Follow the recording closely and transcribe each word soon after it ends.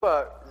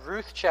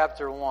Ruth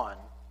chapter 1.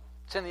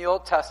 It's in the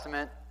Old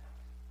Testament.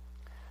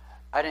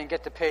 I didn't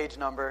get the page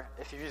number.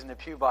 If you're using the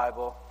Pew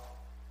Bible,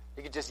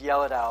 you could just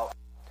yell it out.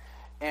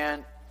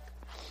 And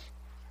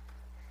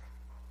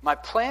my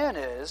plan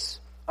is,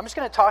 I'm just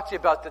going to talk to you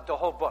about the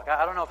whole book.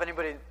 I don't know if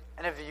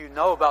any of you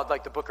know about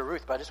the book of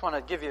Ruth, but I just want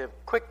to give you a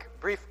quick,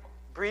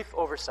 brief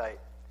oversight.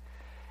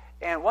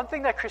 And one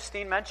thing that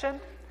Christine mentioned,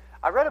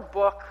 I read a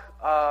book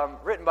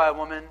written by a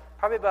woman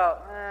probably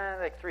about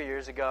 3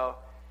 years ago.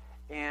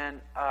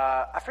 And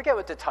I forget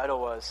what the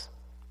title was.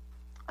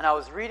 And I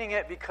was reading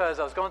it because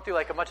I was going through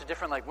a bunch of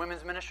different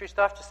women's ministry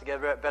stuff just to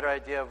get a better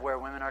idea of where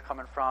women are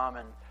coming from.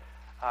 And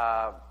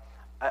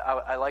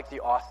I like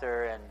the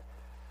author, and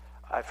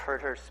I've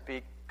heard her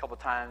speak a couple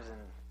times. And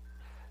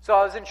so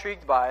I was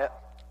intrigued by it.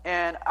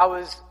 And I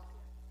was,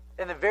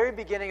 in the very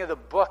beginning of the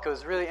book, it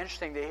was really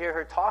interesting to hear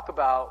her talk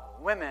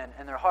about women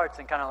and their hearts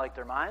and kind of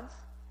their minds.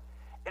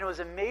 And it was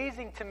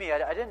amazing to me.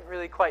 I didn't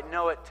really quite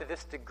know it to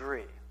this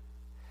degree.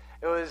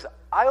 It was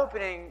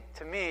eye-opening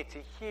to me to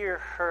hear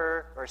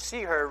her or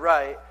see her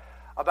write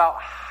about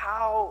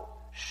how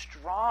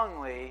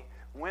strongly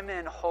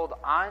women hold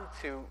on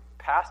to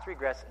past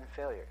regrets and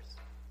failures.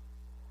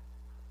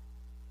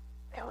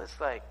 It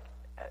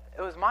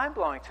was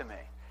mind-blowing to me.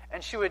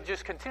 And she would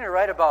just continue to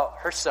write about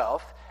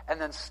herself and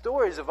then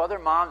stories of other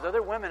moms,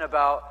 other women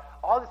about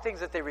all the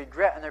things that they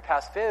regret in their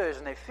past failures,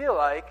 and they feel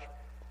like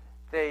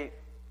they,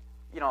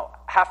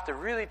 have to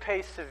really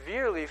pay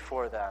severely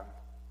for them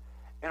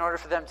in order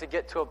for them to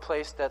get to a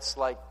place that's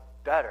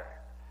better.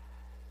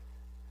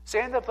 So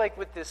you end up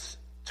with this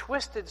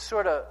twisted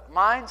sort of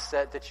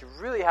mindset that you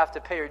really have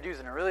to pay your dues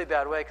in a really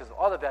bad way because of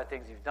all the bad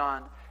things you've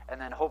done, and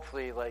then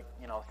hopefully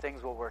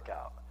things will work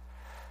out.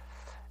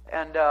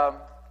 And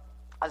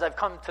as I've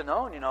come to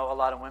know a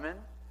lot of women,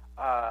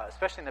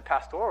 especially in the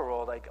pastoral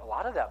role, a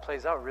lot of that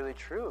plays out really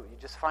true. You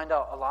just find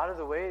out a lot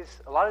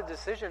of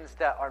decisions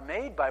that are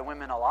made by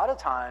women a lot of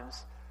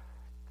times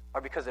are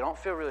because they don't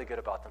feel really good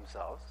about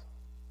themselves.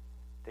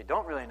 They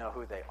don't really know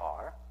who they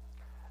are.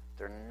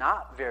 They're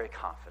not very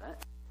confident.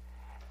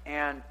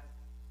 And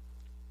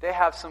they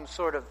have some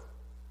sort of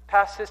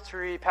past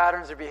history,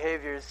 patterns, or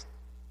behaviors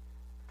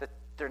that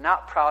they're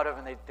not proud of,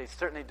 and they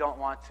certainly don't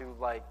want to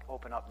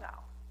open up now.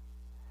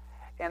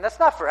 And that's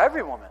not for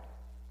every woman.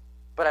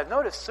 But I've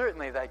noticed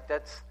certainly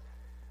that's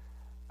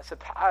a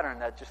pattern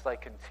that just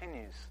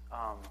continues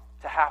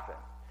to happen.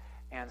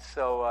 And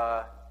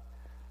so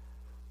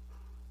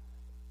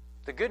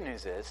the good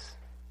news is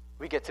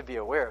we get to be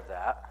aware of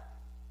that,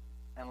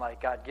 and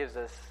God gives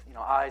us,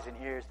 eyes and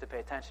ears to pay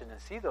attention and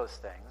see those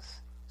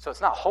things. So it's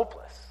not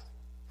hopeless.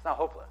 It's not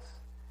hopeless.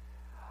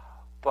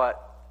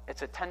 But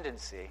it's a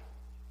tendency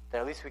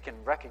that at least we can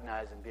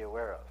recognize and be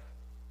aware of.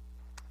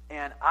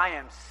 And I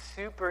am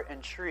super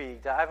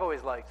intrigued. I've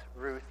always liked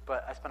Ruth,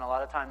 but I spent a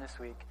lot of time this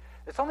week.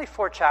 It's only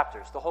 4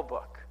 chapters, the whole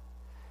book.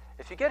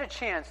 If you get a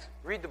chance,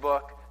 read the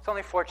book. It's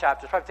only 4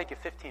 chapters. It'll probably take you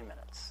 15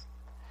 minutes.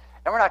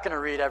 And we're not going to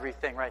read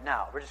everything right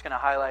now. We're just going to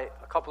highlight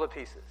a couple of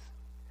pieces.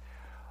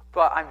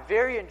 But I'm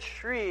very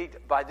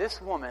intrigued by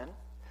this woman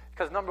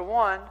because, number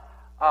one,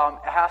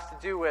 it has to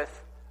do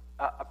with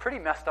a pretty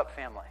messed up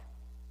family.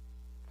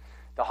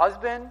 The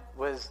husband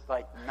was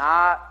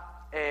not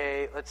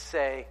a, let's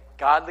say,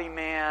 godly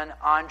man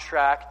on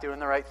track doing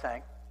the right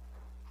thing.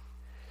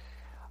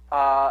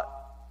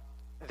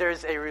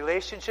 There's a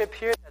relationship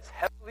here that's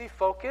heavily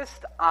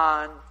focused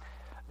on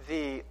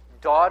the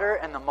daughter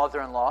and the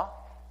mother-in-law.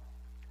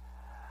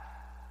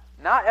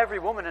 Not every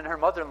woman and her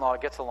mother-in-law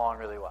gets along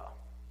really well.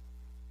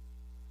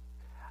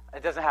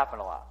 It doesn't happen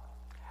a lot.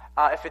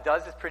 If it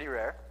does, it's pretty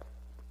rare.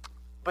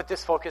 But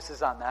this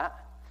focuses on that.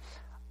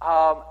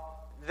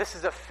 This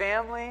is a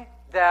family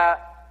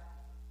that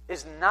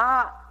is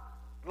not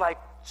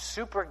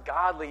super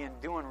godly and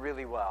doing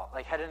really well,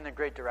 headed in a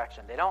great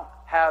direction. They don't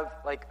have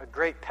a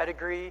great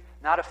pedigree,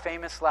 not a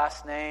famous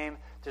last name.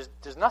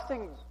 There's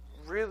nothing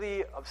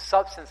really of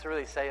substance to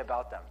really say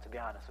about them, to be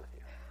honest with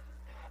you.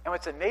 And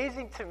what's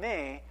amazing to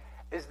me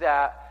is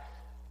that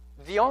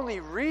the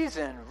only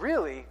reason,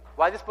 really,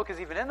 why this book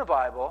is even in the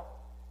Bible,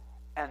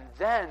 and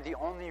then the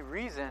only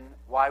reason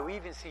why we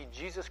even see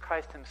Jesus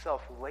Christ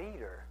himself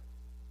later,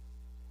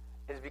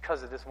 is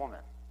because of this woman.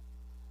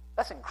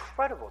 That's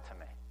incredible to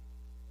me.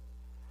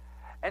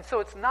 And so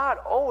it's not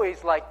always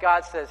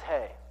God says,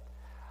 hey,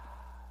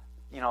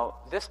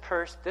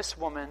 this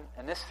woman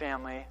and this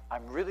family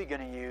I'm really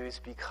going to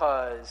use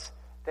because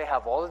they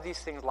have all of these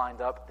things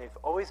lined up. They've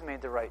always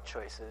made the right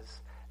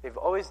choices. They've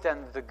always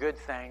done the good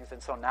things,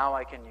 and so now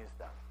I can use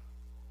them.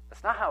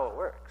 That's not how it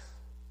works.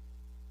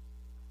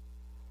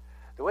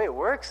 The way it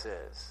works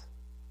is,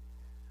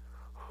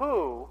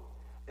 who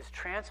is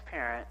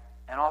transparent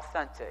and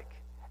authentic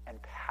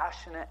and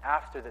passionate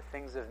after the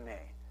things of me?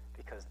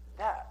 Because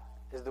that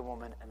is the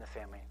woman and the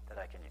family that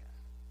I can use.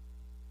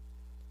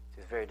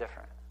 It's very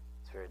different.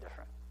 It's very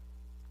different.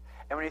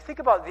 And when you think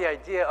about the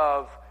idea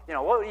of,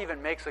 what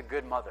even makes a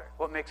good mother?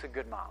 What makes a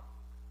good mom?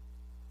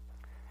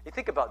 You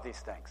think about these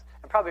things.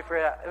 And probably for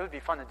it would be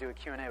fun to do a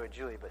Q&A with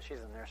Julie, but she's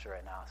in the nursery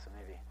right now, so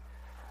maybe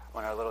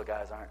when our little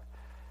guys aren't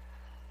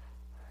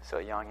so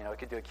young, we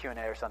could do a Q&A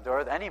or something, or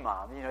with any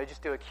mom,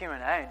 just do a Q&A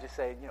and just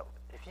say,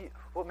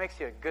 what makes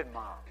you a good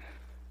mom?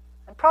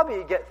 And probably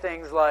you get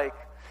things like,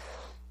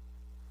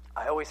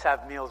 I always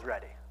have meals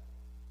ready.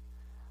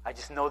 I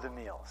just know the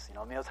meals.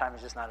 Mealtime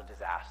is just not a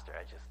disaster.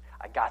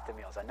 I got the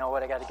meals. I know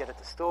what I got to get at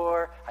the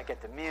store. I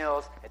get the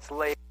meals. It's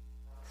late.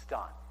 It's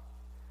done.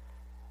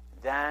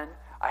 Then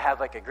I have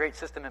like a great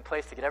system in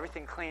place to get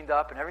everything cleaned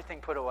up and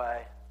everything put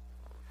away.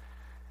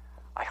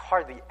 I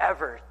hardly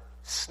ever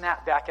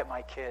snap back at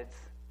my kids.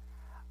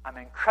 I'm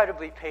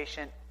incredibly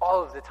patient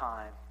all of the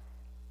time.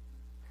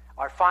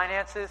 Our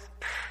finances,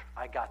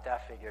 I got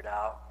that figured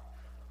out.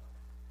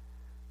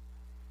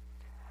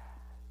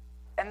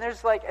 And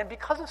and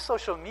because of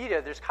social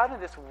media, there's kind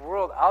of this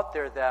world out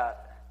there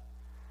that,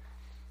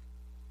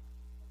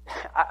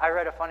 I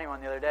read a funny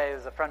one the other day. It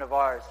was a friend of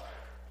ours.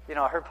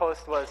 Her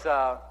post was,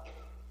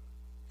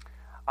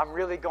 I'm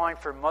really going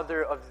for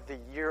Mother of the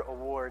Year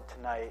award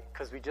tonight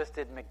because we just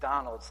did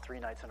McDonald's 3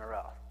 nights in a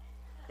row.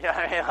 You know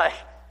what I mean?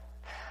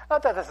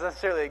 Not that that's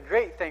necessarily a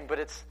great thing, but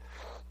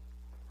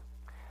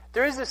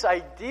there is this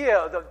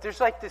idea, there's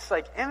this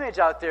image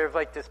out there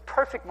of this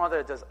perfect mother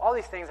that does all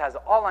these things, has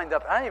it all lined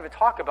up. And I didn't even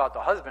talk about the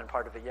husband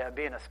part of it yet,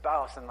 being a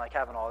spouse and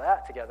having all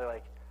that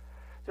together.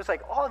 There's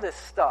all this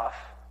stuff.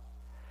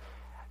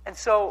 And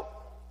so,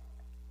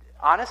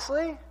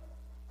 honestly,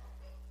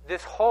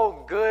 this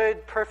whole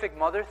good, perfect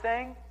mother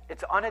thing,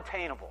 it's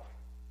unattainable.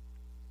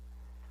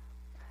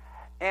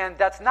 And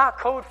that's not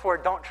code for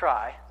don't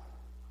try.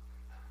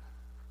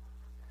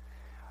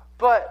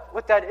 But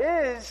what that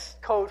is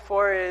code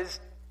for is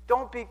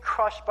don't be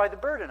crushed by the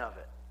burden of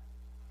it.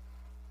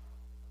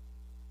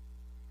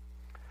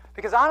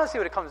 Because honestly,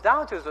 what it comes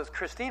down to is what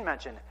Christine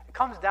mentioned. It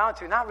comes down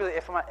to not really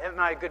am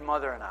I a good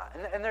mother or not.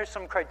 And there's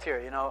some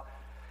criteria,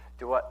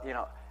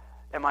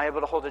 am I able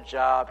to hold a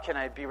job? Can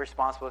I be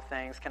responsible with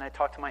things? Can I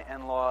talk to my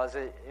in-laws?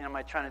 Am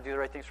I trying to do the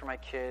right things for my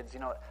kids?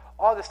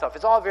 All this stuff.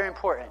 It's all very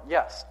important,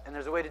 yes. And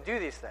there's a way to do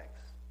these things.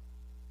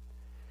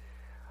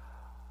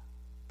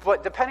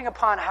 But depending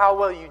upon how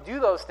well you do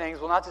those things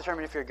will not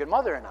determine if you're a good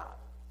mother or not.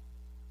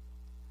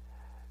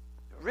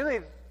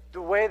 Really,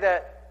 the way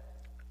that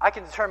I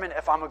can determine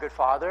if I'm a good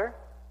father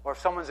or if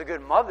someone's a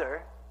good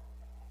mother,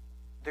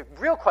 the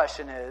real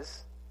question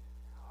is,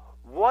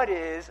 what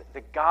is the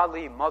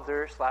godly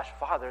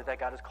mother/father that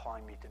God is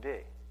calling me to be?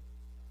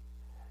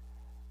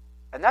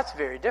 And that's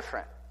very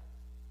different.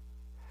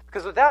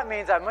 Because what that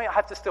means, I might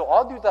have to still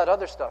all do that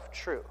other stuff,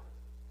 true.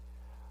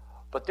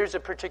 But there's a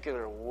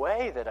particular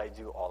way that I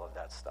do all of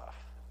that stuff.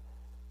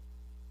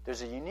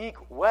 There's a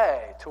unique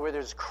way to where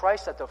there's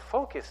Christ at the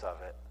focus of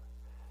it,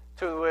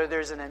 to where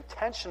there's an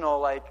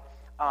intentional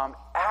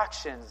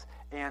actions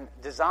and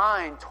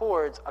design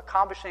towards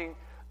accomplishing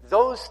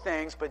those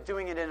things, but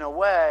doing it in a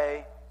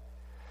way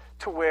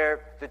to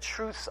where the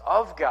truths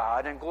of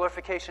God and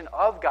glorification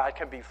of God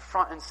can be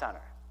front and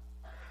center.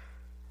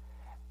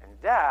 And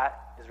that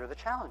is where the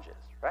challenge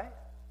is, right?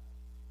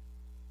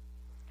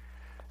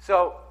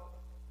 So,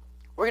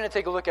 we're going to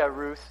take a look at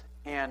Ruth,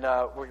 and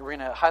we're going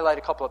to highlight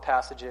a couple of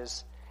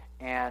passages,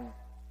 and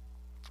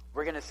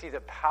we're going to see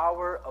the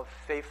power of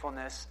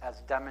faithfulness as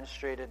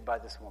demonstrated by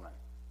this woman,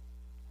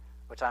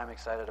 which I'm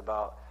excited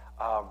about.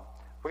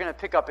 We're going to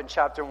pick up in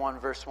chapter 1,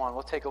 verse 1.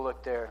 We'll take a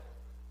look there.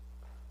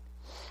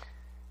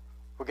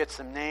 We'll get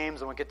some names,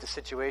 and we'll get the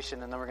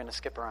situation, and then we're going to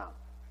skip around.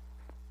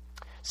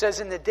 It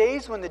says, in the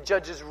days when the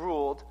judges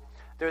ruled,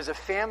 there was a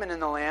famine in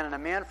the land, and a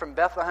man from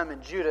Bethlehem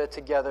in Judah,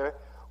 together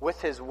with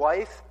his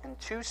wife and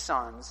 2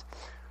 sons,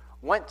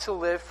 went to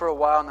live for a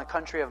while in the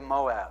country of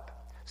Moab.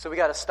 So we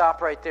got to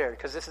stop right there,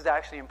 because this is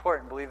actually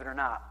important, believe it or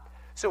not.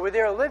 So where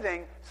they're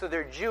living, so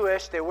they're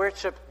Jewish, they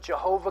worship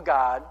Jehovah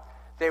God,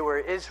 they were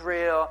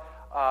Israel,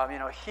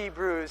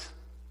 Hebrews,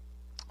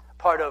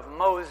 part of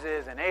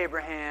Moses and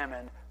Abraham,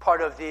 and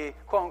part of the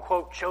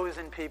quote-unquote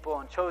chosen people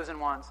and chosen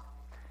ones.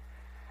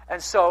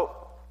 And so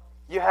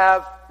you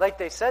have, like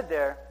they said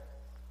there,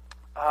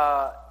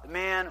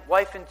 man,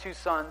 wife, and 2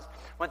 sons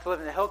went to live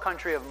in the hill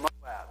country of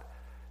Moab.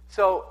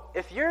 So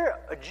if you're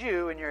a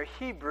Jew and you're a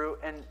Hebrew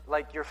and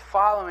you're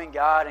following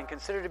God and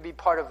considered to be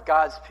part of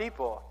God's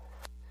people,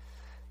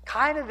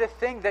 kind of the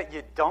thing that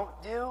you don't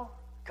do,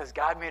 because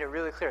God made it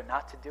really clear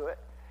not to do it,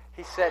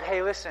 he said,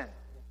 hey, listen,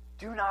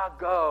 do not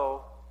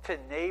go to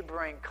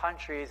neighboring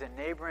countries and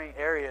neighboring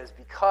areas,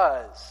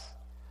 because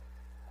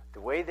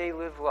the way they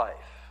live life,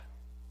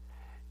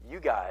 you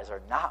guys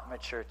are not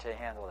mature to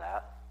handle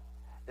that.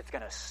 It's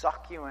going to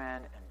suck you in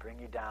and bring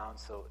you down,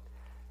 so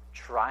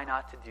try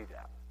not to do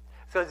that.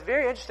 So it's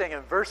very interesting.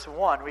 In verse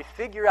 1, we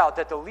figure out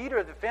that the leader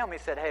of the family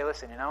said, hey,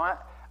 listen, you know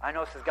what? I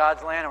know this is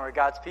God's land and we're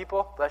God's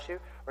people. Bless you.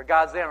 We're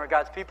God's land and we're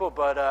God's people,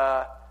 but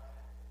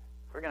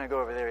we're going to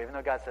go over there, even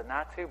though God said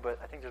not to, but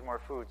I think there's more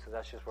food, so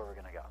that's just where we're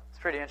going to go. It's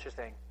pretty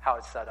interesting how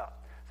it's set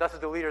up. So that's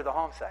what the leader of the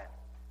home saying.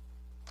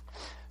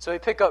 So we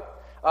pick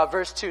up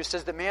verse 2. It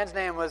says the man's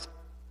name was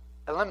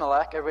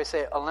Elimelech. Everybody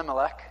say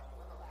Elimelech.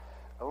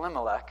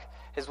 Elimelech.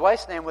 His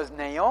wife's name was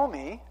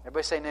Naomi.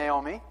 Everybody say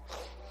Naomi.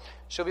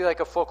 She'll be like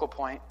a focal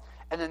point.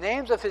 And the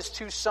names of his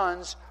 2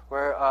 sons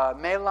were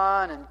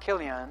Mahlon and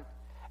Chilion.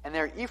 and they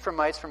are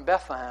Ephraimites from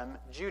Bethlehem,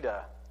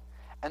 Judah.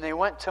 And they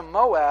went to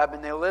Moab,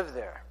 and they lived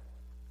there.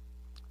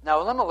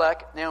 Now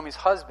Elimelech, Naomi's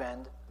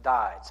husband,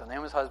 died. So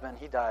Naomi's husband,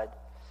 he died.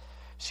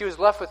 She was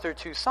left with her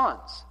 2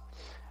 sons.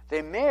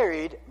 They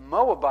married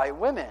Moabite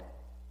women,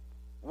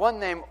 one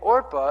named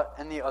Orpah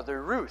and the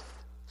other Ruth.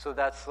 So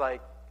that's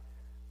like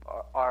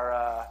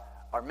our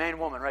main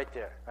woman right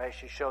there, right?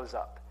 She shows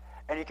up.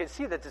 And you can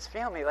see that this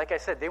family, like I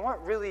said, they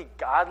weren't really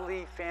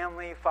godly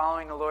family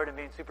following the Lord and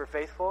being super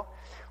faithful.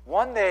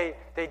 One, they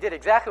did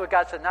exactly what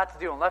God said not to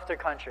do and left their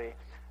country.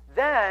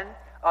 Then,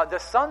 the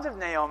sons of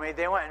Naomi,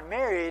 they went and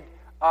married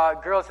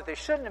girls that they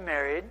shouldn't have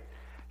married,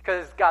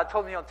 because God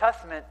told in the Old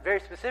Testament very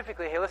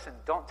specifically, hey, listen,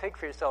 don't take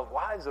for yourself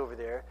wives over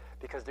there,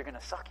 because they're going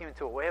to suck you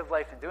into a way of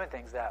life and doing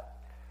things that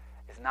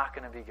is not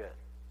going to be good.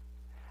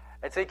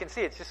 And so you can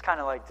see it's just kind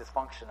of like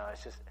dysfunctional.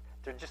 It's just,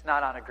 they're just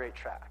not on a great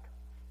track.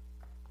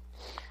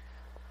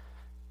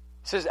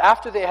 It says,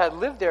 after they had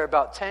lived there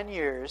about 10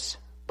 years,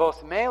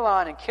 both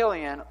Mahlon and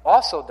Chilion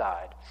also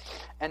died,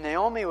 and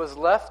Naomi was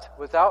left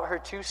without her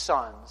 2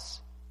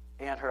 sons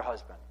and her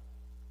husband.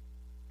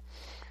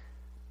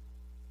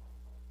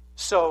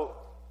 So,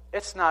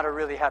 it's not a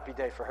really happy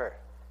day for her,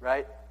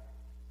 right?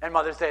 And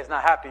Mother's Day is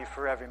not happy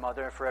for every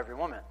mother and for every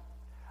woman.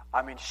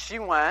 I mean, she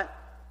went,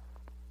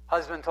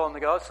 husband told them to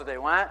go, so they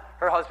went.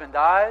 Her husband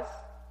dies.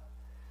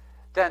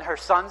 Then her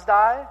sons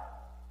die.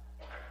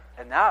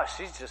 And now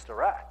she's just a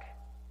wreck.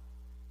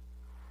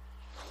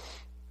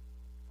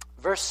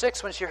 Verse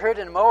 6, when she heard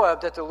in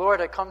Moab that the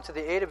Lord had come to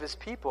the aid of his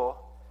people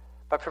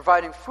by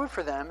providing food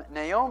for them,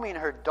 Naomi and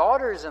her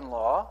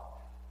daughters-in-law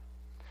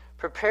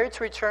prepared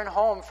to return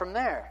home from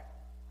there.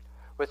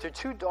 With her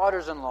 2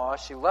 daughters-in-law,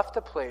 she left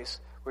the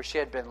place where she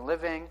had been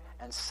living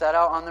and set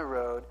out on the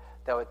road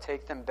that would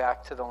take them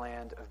back to the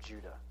land of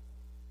Judah.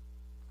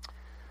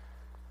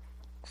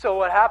 So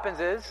what happens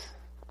is,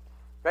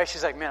 right,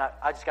 she's like, man,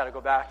 I just got to go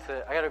back to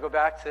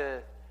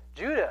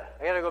Judah.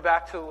 I got to go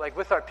back to, like,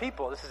 with our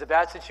people. This is a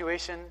bad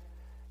situation.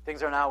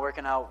 Things are not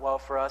working out well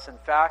for us. In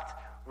fact,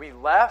 we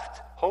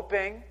left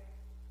hoping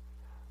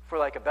for,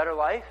 like, a better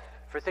life,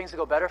 for things to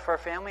go better for our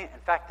family. In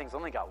fact, things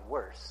only got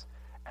worse.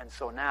 And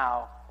so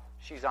now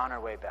she's on her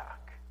way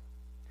back.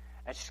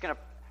 And she's going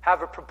to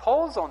have a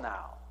proposal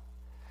now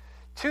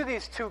to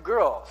these 2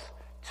 girls,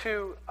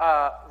 to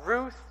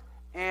Ruth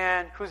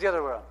and who's the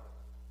other one?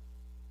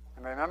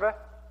 Anybody remember?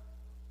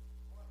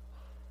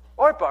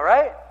 Orpah,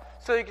 right?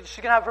 So she's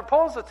going to have a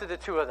proposal to the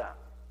 2 of them.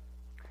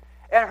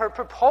 And her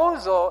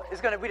proposal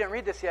is going to, we didn't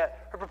read this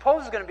yet, her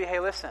proposal is going to be, hey,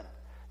 listen,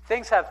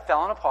 things have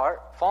fallen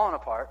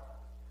apart.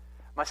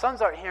 My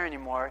sons aren't here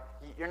anymore.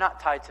 You're not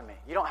tied to me.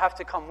 You don't have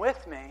to come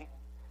with me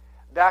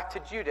back to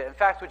Judah. In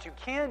fact, what you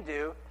can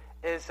do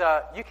is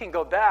you can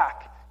go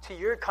back to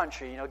your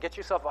country, get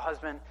yourself a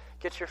husband,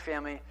 get your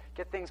family,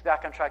 get things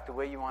back on track the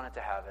way you wanted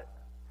to have it.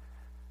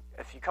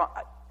 If you come,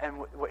 and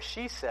what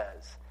she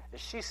says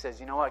is,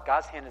 you know what,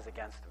 God's hand is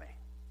against me.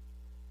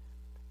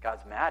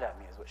 God's mad at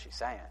me is what she's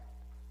saying.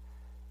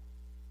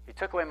 He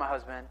took away my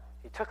husband.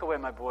 He took away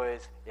my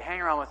boys. You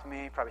hang around with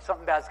me. Probably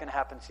something bad's going to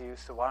happen to you,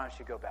 so why don't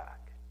you go back?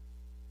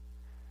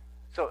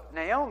 So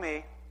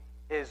Naomi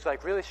is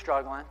like really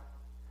struggling,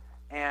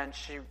 and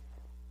you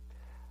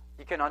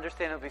can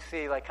understandably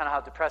see like kind of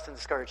how depressed and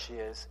discouraged she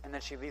is, and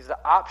then she leaves the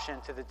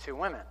option to the 2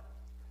 women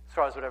as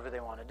far as whatever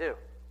they want to do.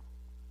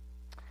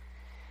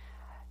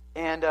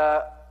 And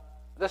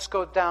let's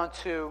go down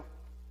to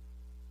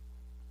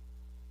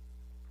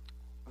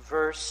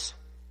verse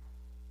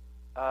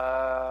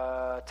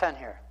 10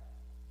 here.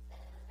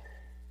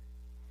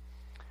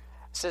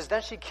 It says,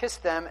 then she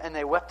kissed them, and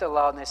they wept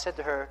aloud, and they said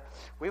to her,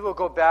 we will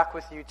go back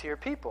with you to your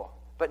people.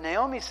 But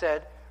Naomi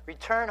said,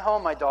 return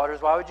home, my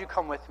daughters. Why would you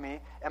come with me?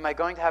 Am I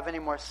going to have any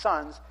more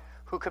sons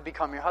who could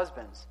become your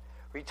husbands?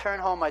 Return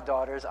home, my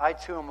daughters. I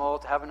too am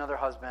old to have another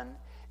husband.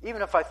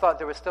 Even if I thought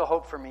there was still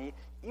hope for me,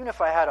 even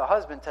if I had a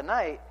husband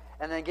tonight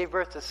and then gave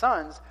birth to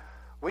sons,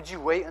 would you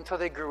wait until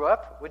they grew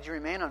up? Would you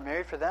remain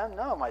unmarried for them?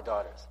 No, my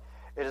daughters.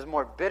 It is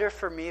more bitter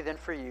for me than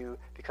for you,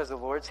 because the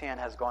Lord's hand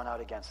has gone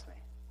out against me.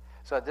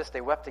 So at this they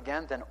wept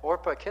again. Then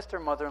Orpah kissed her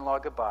mother-in-law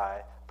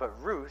goodbye,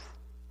 but Ruth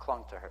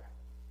clung to her.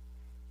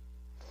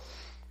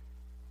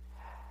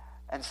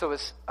 And so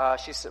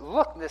she said,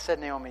 look, said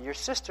Naomi, your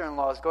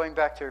sister-in-law is going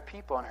back to her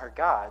people and her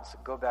gods.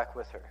 Go back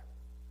with her.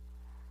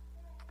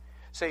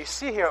 So you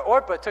see here,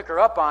 Orpah took her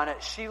up on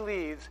it. She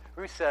leaves.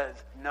 Ruth says,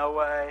 no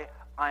way,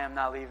 I am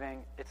not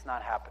leaving. It's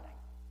not happening.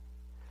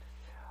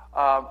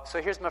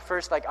 So here's my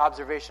first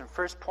observation,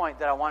 first point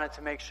that I wanted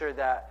to make sure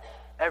that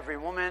every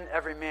woman,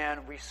 every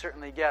man, we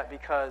certainly get,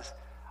 because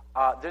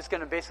there's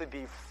going to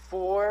basically be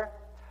 4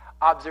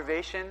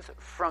 observations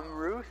from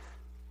Ruth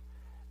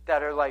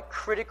that are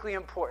critically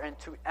important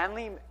to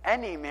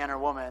any man or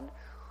woman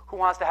who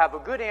wants to have a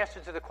good answer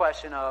to the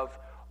question of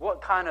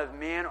what kind of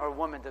man or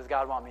woman does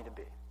God want me to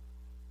be.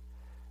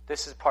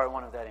 This is part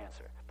 1 of that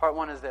answer. Part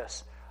 1 is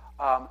this.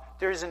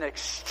 There's an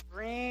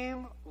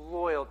extreme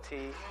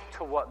loyalty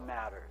to what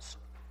matters.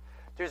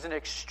 There's an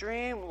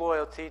extreme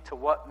loyalty to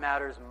what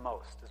matters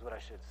most, is what I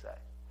should say.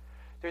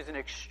 there's an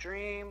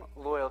extreme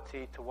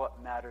loyalty to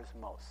what matters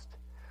most.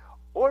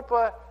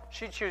 Orpah,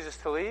 she chooses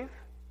to leave,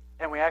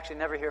 and we actually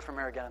never hear from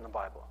her again in the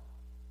Bible.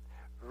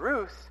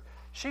 Ruth,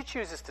 she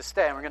chooses to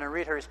stay, and we're going to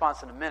read her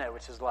response in a minute,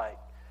 which is like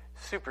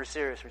super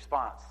serious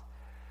response.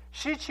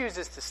 She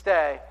chooses to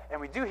stay,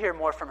 and we do hear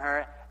more from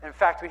her. In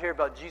fact, we hear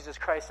about Jesus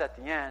Christ at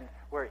the end,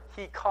 where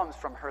he comes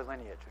from her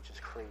lineage, which is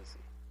crazy.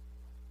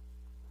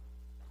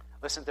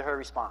 Listen to her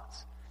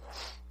response.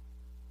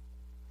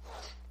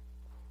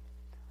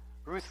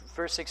 Ruth,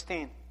 verse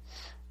 16.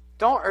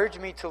 Don't urge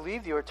me to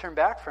leave you or turn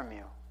back from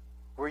you.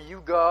 Where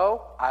you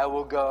go, I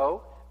will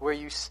go. Where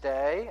you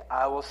stay,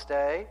 I will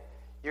stay.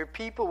 Your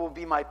people will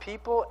be my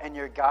people, and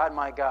your God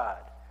my God.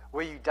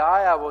 Where you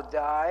die, I will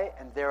die,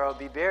 and there I'll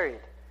be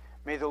buried.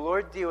 May the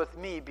Lord deal with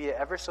me, be it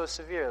ever so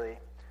severely,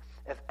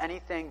 if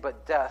anything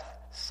but death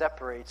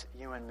separates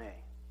you and me.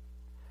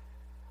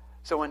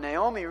 So when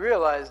Naomi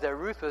realized that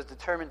Ruth was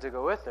determined to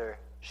go with her,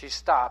 she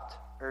stopped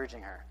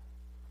urging her.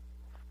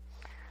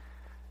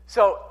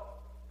 So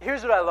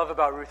here's what I love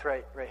about Ruth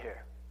right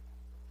here.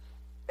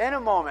 In a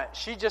moment,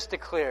 she just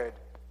declared,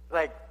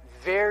 like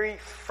very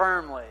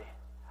firmly,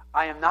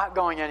 I am not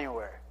going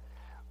anywhere.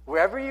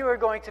 Wherever you are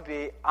going to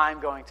be, I'm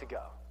going to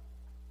go.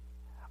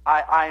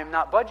 I am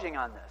not budging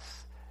on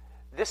this.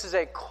 This is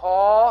a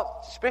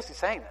call, she's basically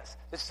saying this.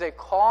 This is a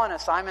call and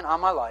assignment on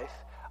my life.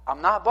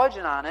 I'm not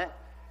budging on it.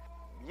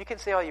 You can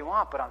say all you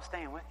want, but I'm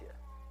staying with you.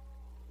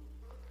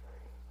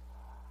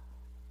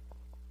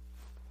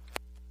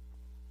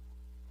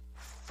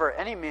 For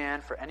any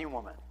man, for any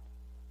woman,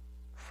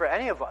 for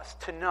any of us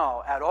to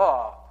know at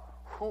all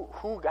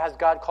who has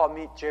God called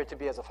me, Jared, to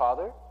be as a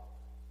father,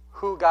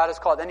 who God has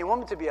called any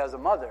woman to be as a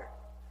mother,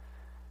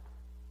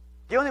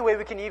 the only way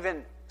we can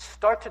even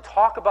start to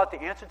talk about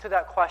the answer to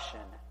that question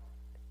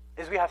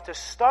is we have to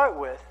start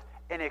with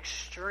an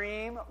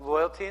extreme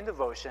loyalty and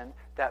devotion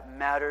that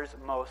matters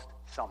most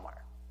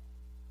somewhere.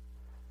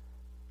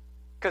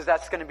 Because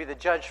that's going to be the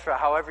judge for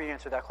however you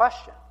answer that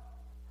question.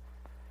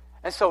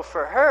 And so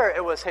for her,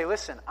 it was, hey,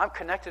 listen, I'm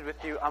connected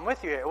with you. I'm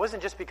with you here. It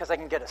wasn't just because I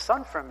can get a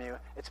son from you.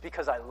 It's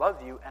because I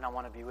love you and I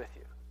want to be with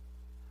you.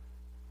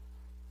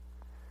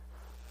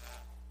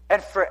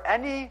 And for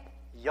any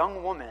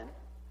young woman,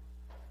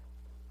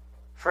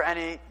 for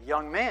any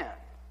young man,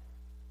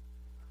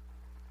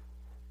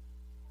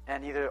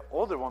 and either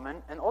older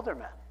woman and older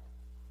men,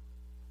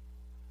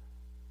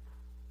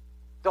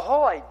 the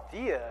whole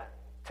idea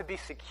to be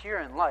secure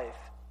in life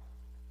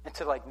and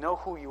to know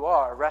who you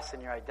are rests in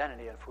your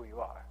identity of who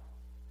you are.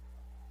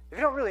 If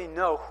you don't really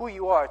know who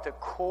you are at the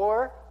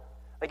core,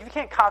 if you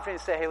can't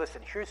confidently say, hey,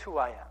 listen, here's who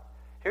I am.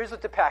 Here's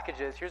what the package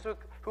is. Here's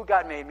who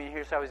God made me.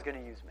 Here's how he's going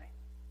to use me.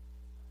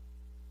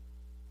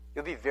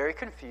 You'll be very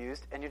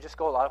confused, and you'll just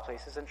go a lot of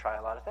places and try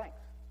a lot of things.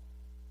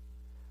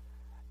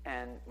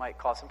 And might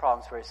cause some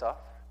problems for yourself.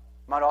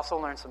 Might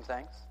also learn some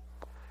things.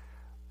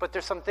 But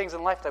there's some things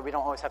in life that we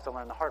don't always have to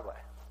learn the hard way.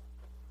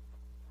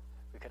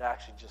 We could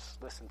actually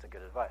just listen to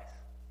good advice.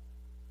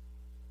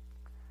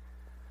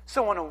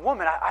 So when a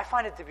woman, I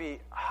find it to be,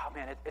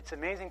 it's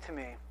amazing to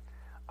me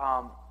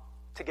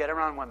to get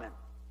around women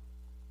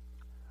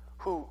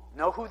who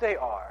know who they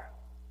are,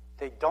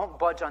 they don't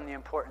budge on the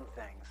important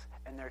things,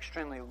 and they're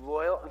extremely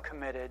loyal and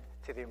committed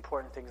to the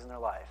important things in their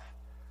life.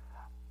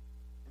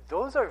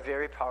 Those are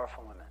very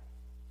powerful women.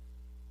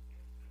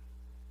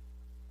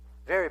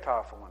 Very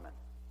powerful women.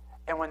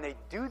 And when they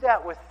do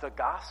that with the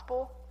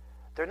gospel,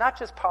 they're not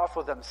just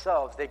powerful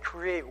themselves, they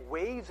create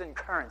waves and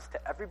currents to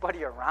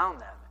everybody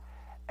around them.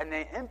 And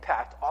they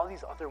impact all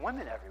these other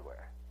women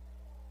everywhere.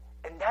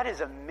 And that is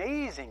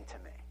amazing to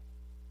me.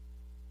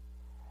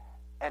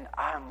 And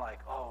I'm like,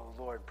 oh,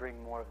 Lord,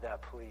 bring more of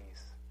that, please.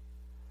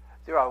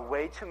 There are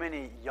way too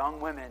many young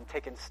women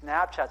taking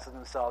Snapchats of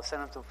themselves,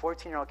 sending them to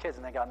 14-year-old kids,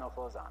 and they got no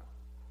clothes on.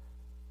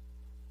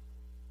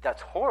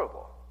 That's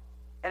horrible.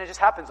 And it just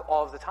happens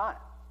all of the time.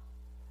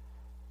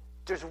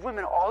 There's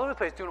women all over the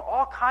place doing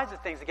all kinds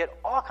of things to get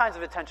all kinds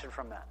of attention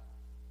from men.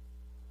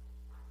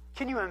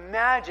 Can you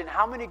imagine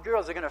how many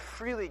girls are going to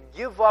freely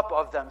give up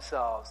of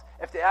themselves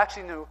if they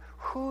actually knew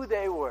who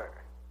they were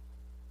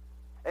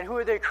and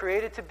who they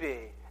created to be,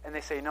 and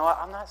they say, you know what,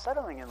 I'm not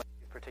settling in these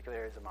particular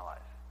areas of my life.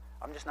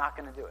 I'm just not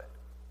going to do it.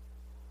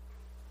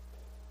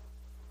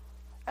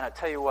 And I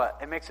tell you what,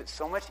 it makes it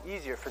so much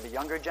easier for the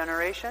younger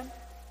generation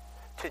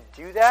to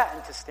do that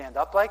and to stand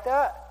up like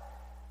that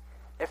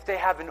if they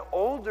have an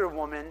older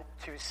woman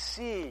to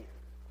see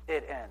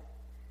it in.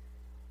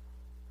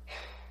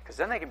 Because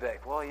then they can be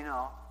like, well,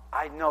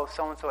 I know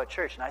so-and-so at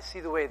church, and I see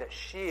the way that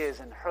she is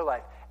in her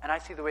life, and I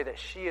see the way that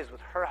she is with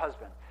her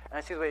husband, and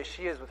I see the way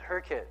she is with her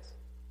kids.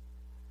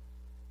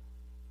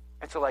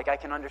 And so, I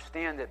can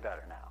understand it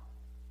better now.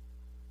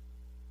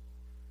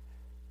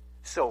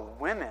 So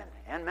women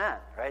and men,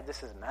 right?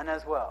 This is men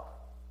as well.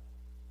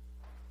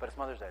 But it's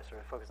Mother's Day, so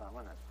we're focused on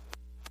women.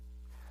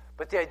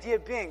 But the idea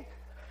being,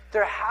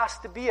 there has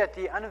to be, at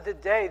the end of the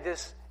day,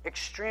 this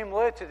extreme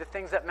loyalty to the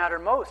things that matter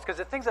most. Because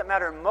the things that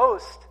matter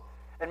most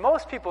in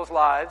most people's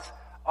lives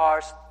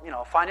are,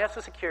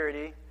 financial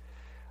security,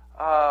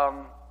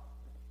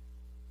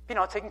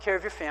 taking care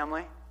of your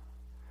family,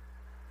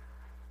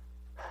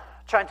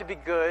 trying to be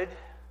good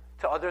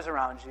to others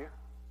around you.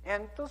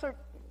 And those are,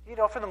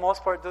 for the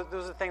most part,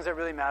 those are things that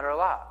really matter a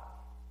lot.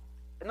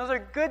 And those are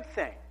good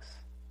things.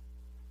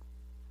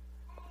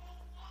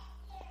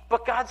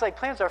 But God's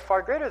plans are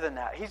far greater than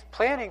that. He's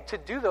planning to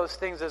do those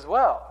things as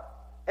well.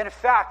 And in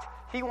fact,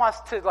 He wants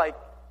to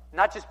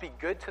not just be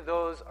good to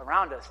those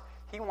around us.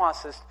 He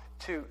wants us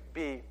to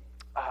be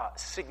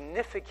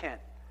significant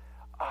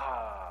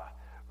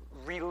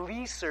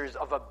releasers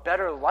of a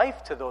better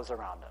life to those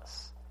around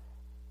us.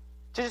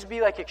 To just be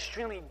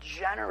extremely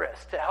generous,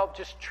 to help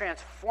just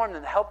transform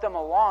them, help them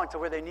along to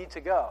where they need to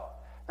go.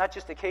 Not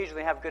just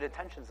occasionally have good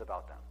intentions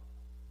about them.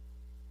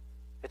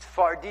 It's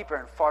far deeper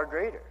and far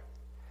greater.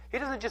 He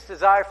doesn't just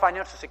desire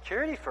financial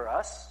security for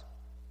us.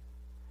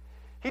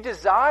 He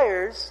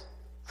desires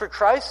for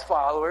Christ's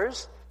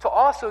followers to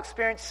also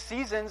experience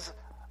seasons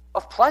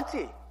of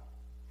plenty,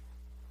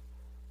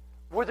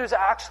 where there's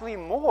actually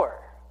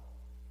more.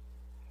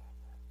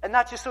 And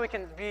not just so we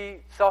can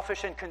be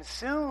selfish and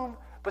consume,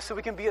 but so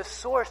we can be a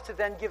source to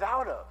then give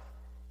out of.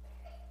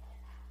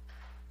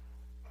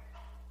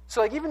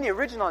 So even the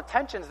original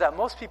intentions that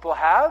most people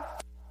have,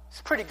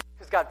 it's pretty good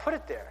because God put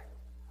it there.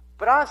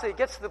 But honestly, it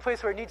gets to the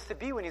place where it needs to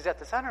be when He's at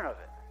the center of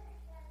it.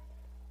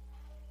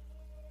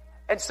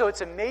 And so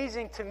it's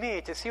amazing to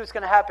me to see what's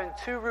going to happen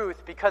to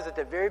Ruth, because at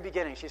the very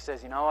beginning she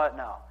says, you know what,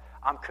 no,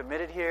 I'm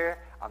committed here,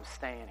 I'm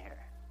staying here.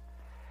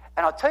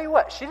 And I'll tell you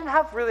what, she didn't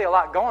have really a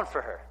lot going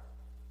for her.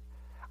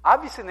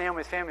 Obviously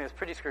Naomi's family was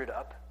pretty screwed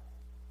up.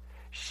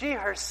 She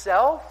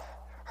herself,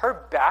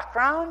 her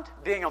background,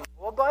 being a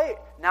Moabite,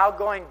 now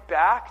going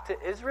back to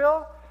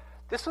Israel,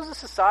 this was a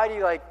society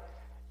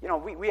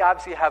we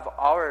obviously have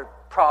our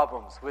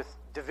problems with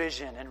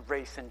division and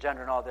race and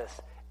gender and all this.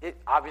 It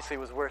obviously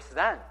was worse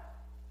then.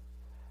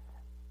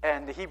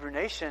 And the Hebrew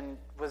nation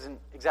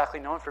wasn't exactly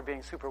known for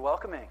being super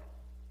welcoming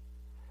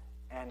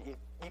and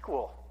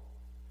equal.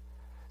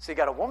 So you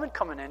got a woman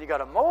coming in, you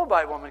got a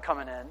Moabite woman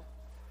coming in,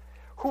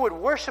 who would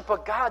worship a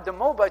God. The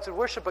Moabites would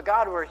worship a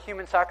God where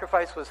human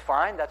sacrifice was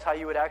fine. That's how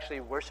you would actually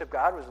worship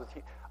God, was with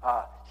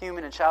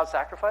human and child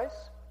sacrifice.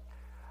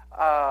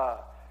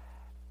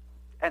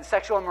 And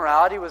sexual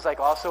immorality was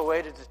also a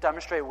way to just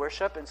demonstrate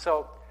worship. And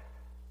so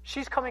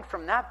she's coming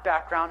from that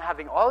background,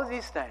 having all of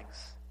these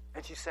things.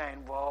 And she's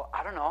saying, well,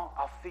 I don't know,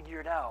 I'll figure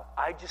it out.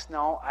 I just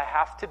know I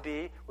have to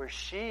be where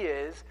she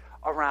is,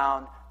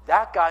 around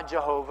that God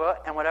Jehovah,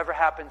 and whatever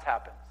happens,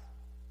 happens.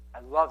 I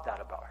love that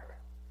about her.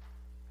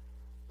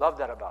 Love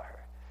that about her.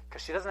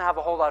 Because she doesn't have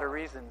a whole lot of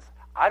reasons,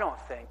 I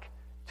don't think,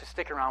 to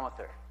stick around with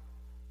her.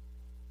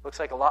 Looks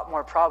like a lot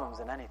more problems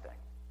than anything.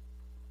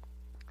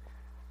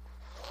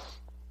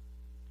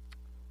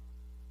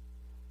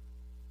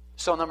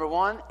 So number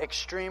one,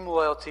 extreme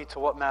loyalty to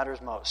what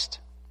matters most.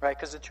 Right?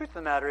 Because the truth of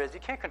the matter is, you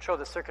can't control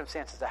the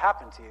circumstances that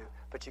happen to you,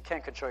 but you can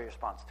control your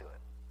response to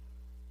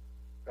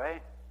it.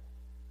 Right?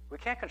 We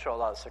can't control a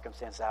lot of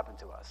circumstances that happen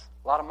to us.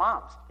 A lot of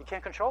moms, you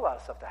can't control a lot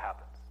of stuff that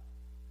happens.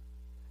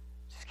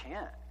 You just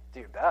can't. Do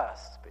your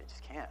best, but you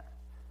just can't.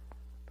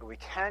 But we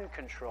can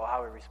control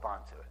how we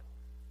respond to it.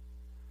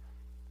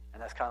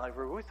 And that's kind of like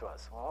where Ruth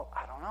was. Well,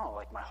 I don't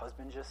know. My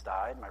husband just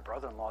died. My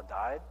brother-in-law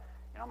died.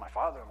 My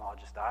father-in-law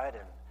just died.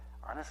 And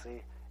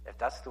honestly, if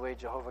that's the way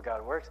Jehovah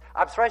God works,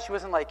 I'm surprised she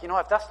wasn't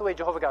if that's the way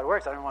Jehovah God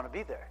works, I don't want to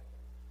be there.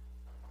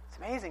 It's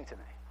amazing to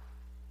me.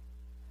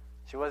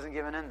 She wasn't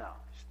giving in, though.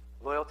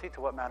 Loyalty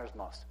to what matters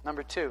most.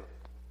 Number two,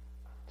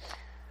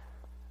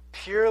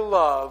 pure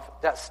love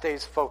that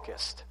stays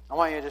focused. I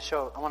want to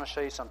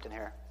show you something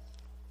here.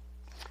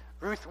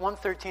 Ruth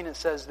 1:13, it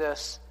says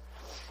this,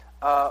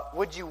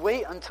 would you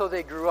wait until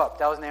they grew up?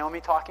 That was Naomi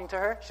talking to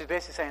her. She's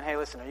basically saying, hey,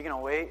 listen, are you going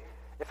to wait?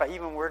 If I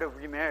even were to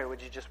remarry,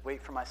 would you just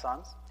wait for my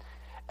sons?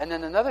 And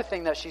then another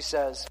thing that she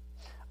says,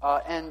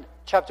 in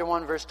chapter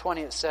 1, verse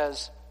 20, it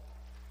says,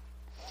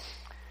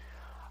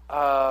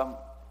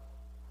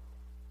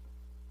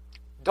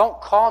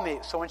 don't call me.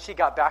 So when she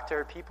got back to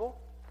her people,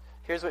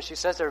 here's what she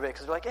says to everybody.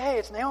 Because they're like, hey,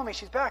 it's Naomi.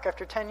 She's back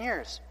after 10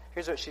 years.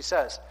 Here's what she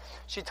says.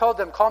 She told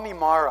them, call me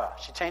Mara.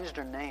 She changed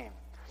her name.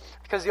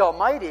 Because the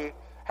Almighty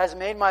has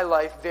made my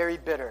life very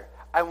bitter.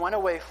 I went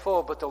away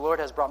full, but the Lord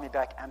has brought me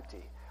back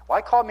empty.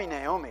 Why call me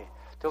Naomi?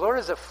 The Lord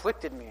has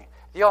afflicted me.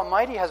 The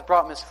Almighty has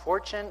brought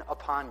misfortune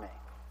upon me.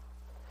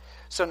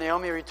 So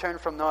Naomi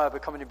returned from Moab,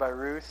 accompanied by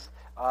Ruth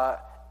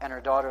and her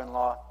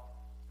daughter-in-law.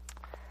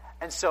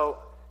 And so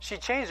she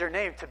changed her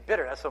name to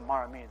bitter. That's what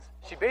Mara means.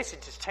 She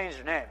basically just changed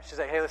her name. She's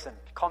like, hey, listen,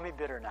 call me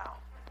bitter now.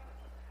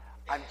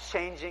 I'm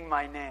changing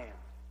my name.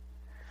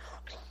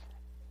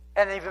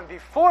 And even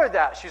before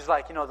that, she's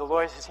like, the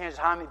Lord has changed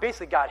on me.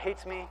 Basically, God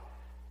hates me.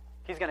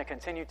 He's going to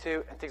continue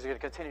to, and things are going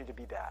to continue to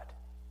be bad.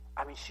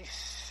 I mean, she's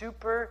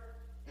super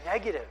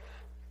negative.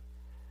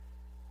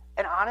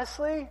 And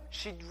honestly,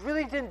 she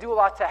really didn't do a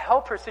lot to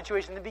help her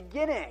situation in the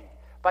beginning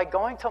by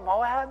going to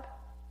Moab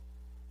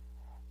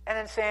and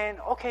then saying,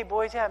 okay,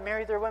 boys, yeah,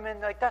 marry their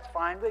women. That's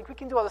fine. We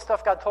can do all the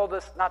stuff God told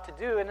us not to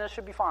do, and it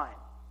should be fine.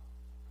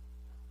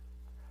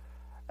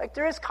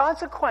 There is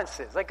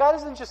consequences. God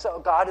isn't just,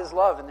 God is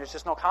love, and there's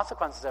just no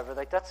consequences ever.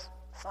 That's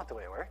not the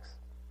way it works.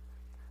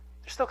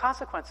 There's still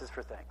consequences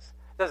for things.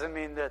 Doesn't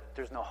mean that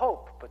there's no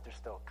hope, but there's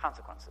still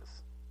consequences.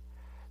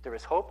 There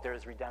is hope, there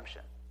is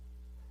redemption,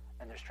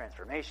 and there's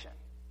transformation.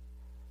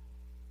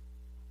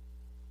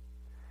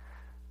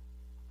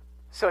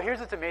 So here's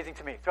what's amazing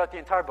to me. Throughout the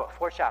entire book,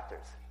 4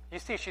 chapters, you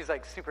see she's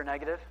like super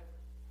negative,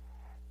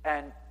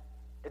 and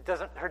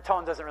her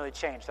tone doesn't really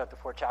change throughout the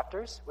 4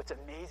 chapters. What's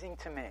amazing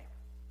to me,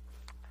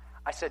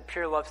 I said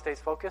pure love stays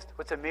focused.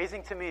 What's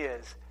amazing to me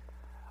is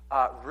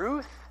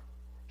Ruth,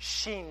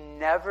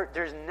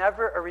 there's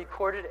never a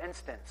recorded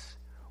instance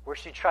where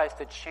she tries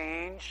to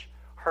change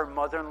her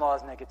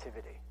mother-in-law's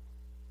negativity.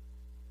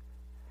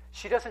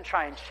 She doesn't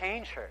try and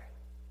change her.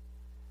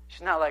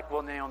 She's not like,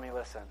 well, Naomi,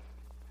 listen,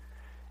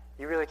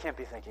 you really can't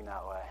be thinking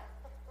that way.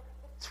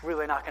 It's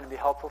really not going to be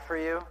helpful for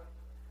you.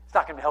 It's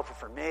not going to be helpful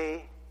for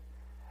me.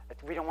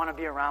 We don't want to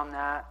be around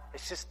that.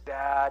 It's just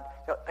bad.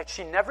 Like,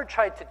 she never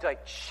tried to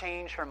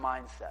change her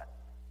mindset.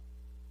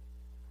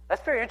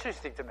 That's very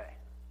interesting to me.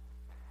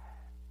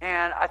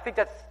 And I think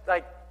that's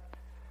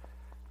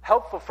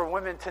helpful for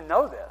women to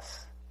know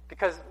this.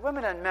 Because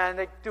women and men,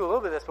 they do a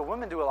little bit of this, but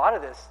women do a lot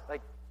of this.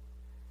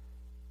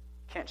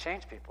 Can't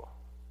change people.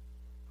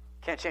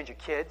 Can't change your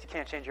kids. You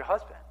can't change your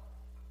husband.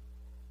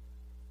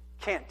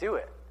 Can't do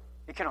it.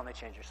 You can only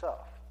change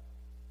yourself.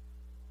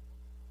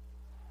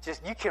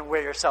 Just, you can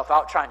wear yourself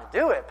out trying to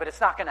do it, but it's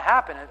not going to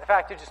happen. In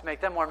fact, you just make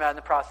them more mad in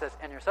the process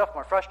and yourself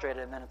more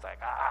frustrated, and then it's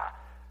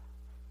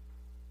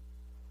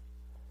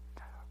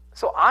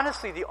So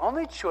honestly, the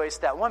only choice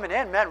that women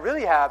and men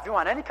really have, if you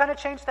want any kind of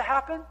change to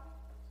happen,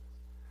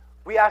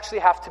 we actually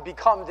have to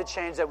become the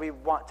change that we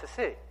want to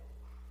see.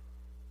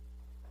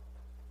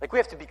 We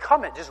have to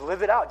become it. Just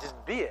live it out.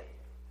 Just be it.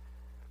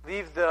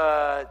 Leave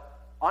the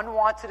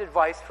unwanted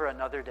advice for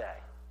another day.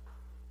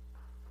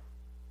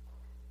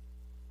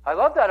 I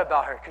love that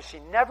about her because she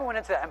never went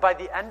into that. And by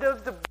the end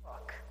of the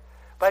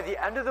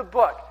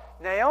book,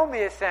 Naomi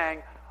is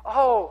saying,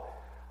 oh,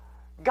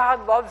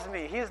 God loves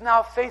me. He is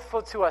now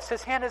faithful to us.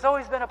 His hand has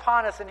always been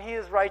upon us and he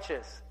is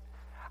righteous.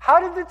 How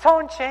did the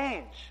tone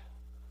change?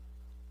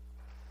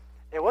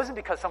 It wasn't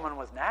because someone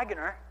was nagging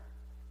her.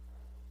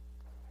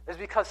 It was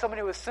because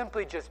somebody was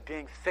simply just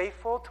being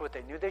faithful to what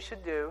they knew they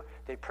should do.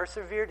 They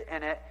persevered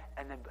in it,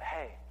 and then,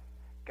 hey,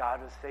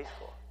 God was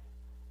faithful.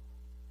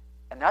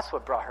 And that's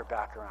what brought her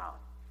back around.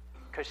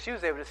 Because she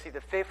was able to see the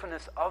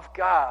faithfulness of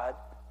God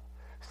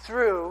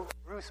through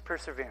Ruth's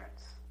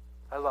perseverance.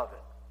 I love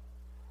it.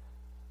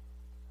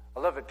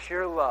 I love it,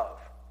 pure love.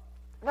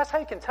 And that's how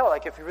you can tell,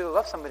 if you really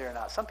love somebody or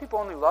not. Some people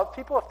only love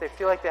people if they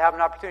feel like they have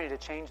an opportunity to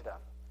change them.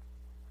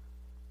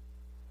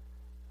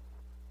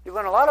 You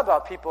learn a lot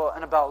about people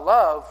and about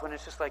love when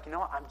it's just I'm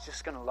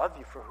just going to love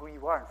you for who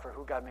you are and for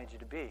who God made you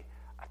to be.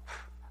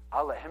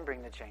 I'll let him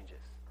bring the changes.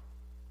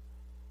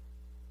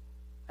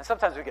 And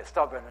sometimes we get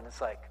stubborn and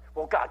it's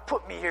well, God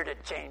put me here to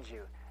change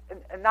you.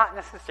 And not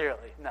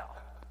necessarily, no.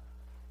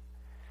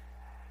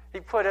 He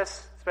put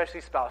us,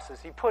 especially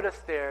spouses, he put us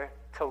there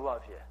to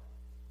love you.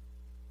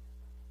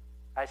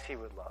 As he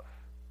would love.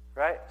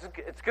 Right?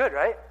 It's good,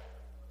 right?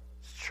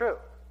 It's true.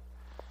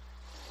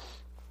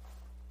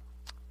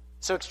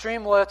 So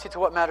extreme loyalty to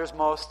what matters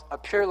most, a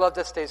pure love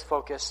that stays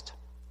focused,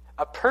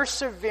 a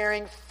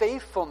persevering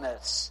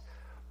faithfulness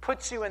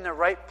puts you in the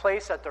right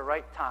place at the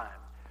right time.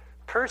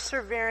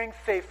 Persevering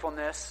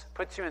faithfulness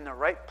puts you in the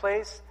right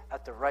place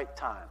at the right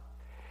time.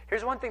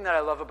 Here's one thing that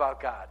I love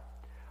about God.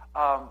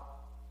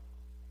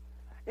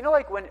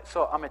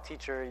 So I'm a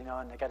teacher, and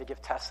I got to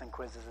give tests and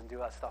quizzes and do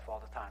that stuff all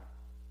the time.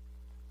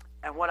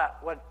 And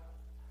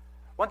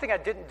one thing I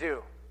didn't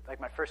do,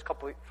 my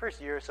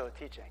first year or so of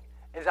teaching,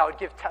 is I would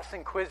give tests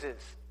and quizzes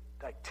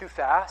too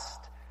fast,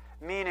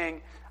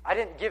 meaning I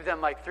didn't give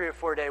them 3 or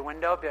 4 day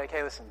window, be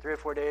hey, listen, 3 or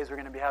 4 days we're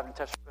going to be having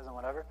test quiz and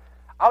whatever.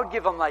 I would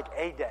give them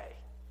a day.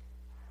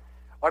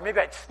 Or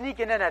maybe I'd sneak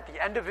it in at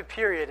the end of a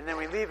period and then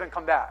we leave and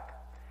come back.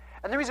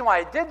 And the reason why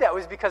I did that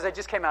was because I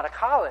just came out of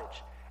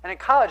college. And in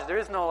college there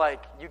is no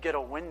you get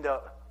a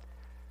window.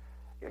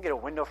 You don't get a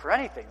window for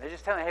anything. They're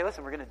just telling you, hey,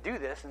 listen, we're going to do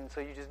this, and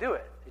so you just do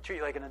it. They treat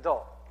you like an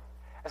adult.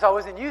 And so I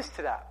wasn't used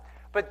to that.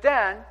 But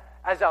then,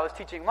 as I was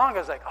teaching longer,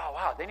 I was oh,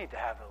 wow, they need to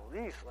have at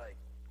least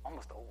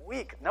almost a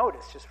week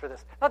notice just for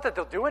this. Not that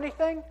they'll do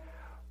anything,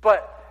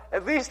 but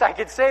at least I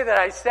could say that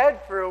I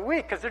said for a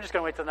week, because they're just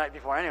going to wait till the night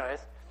before anyways.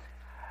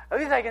 At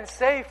least I can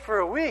say for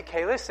a week,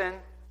 hey, listen,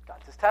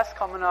 got this test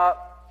coming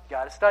up. You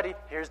got to study.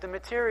 Here's the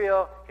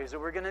material. Here's what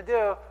we're going to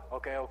do.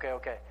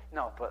 Okay.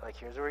 No, but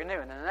here's what we're going to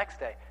do. And then the next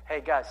day, hey,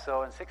 guys,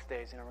 so in 6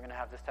 days, we're going to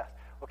have this test.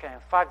 Okay, in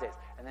 5 days.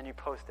 And then you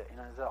post it.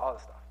 All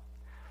this stuff.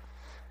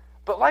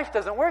 But life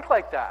doesn't work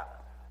like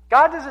that.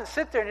 God doesn't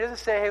sit there and he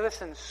doesn't say, hey,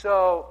 listen,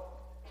 so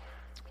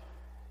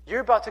you're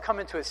about to come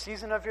into a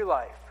season of your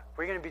life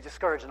where you're going to be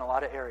discouraged in a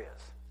lot of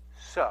areas.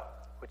 So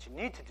what you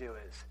need to do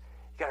is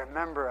you got to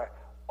remember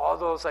all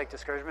those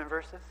discouragement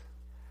verses.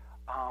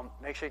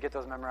 Make sure you get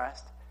those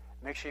memorized.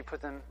 Make sure you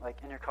put them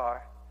in your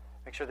car.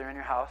 Make sure they're in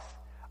your house.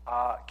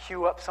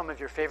 Cue up some of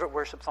your favorite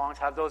worship songs.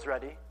 Have those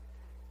ready.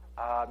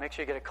 Make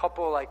sure you get a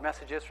couple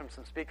messages from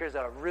some speakers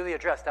that will really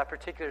address that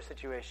particular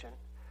situation.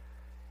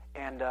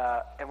 And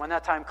when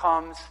that time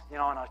comes,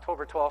 on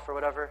October 12th or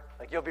whatever,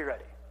 like, you'll be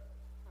ready.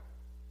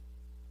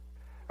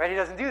 Right? He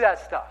doesn't do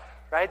that stuff.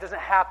 Right? It doesn't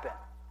happen.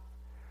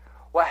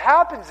 What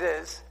happens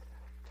is,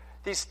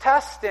 these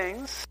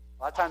testings,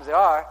 a lot of times they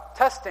are,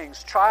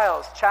 testings,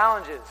 trials,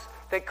 challenges,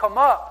 they come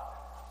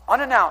up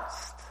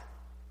unannounced.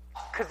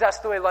 Because that's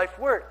the way life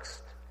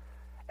works.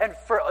 And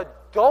for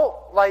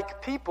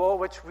adult-like people,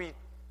 which we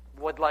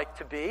would like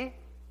to be,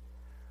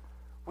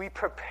 we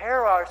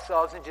prepare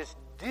ourselves and just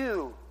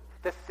do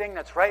the thing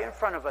that's right in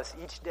front of us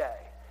each day.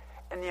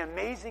 And the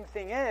amazing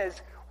thing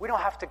is, we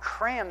don't have to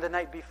cram the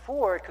night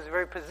before because we've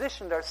already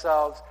positioned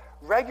ourselves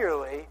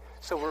regularly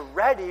so we're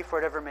ready for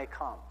whatever may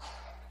come.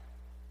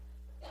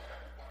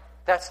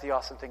 That's the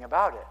awesome thing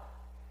about it.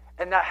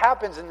 And that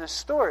happens in this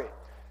story.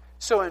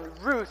 So in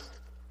Ruth,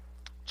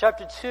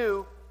 chapter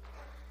 2,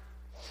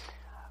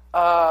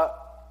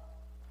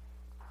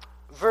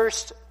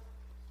 verse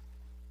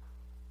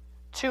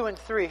 2 and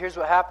 3, here's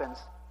what happens.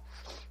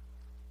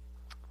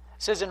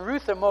 It says, and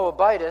Ruth the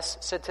Moabitess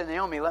said to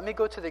Naomi, let me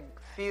go to the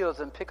fields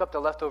and pick up the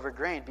leftover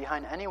grain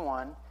behind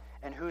anyone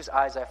in whose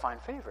eyes I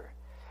find favor.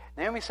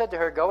 Naomi said to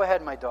her, go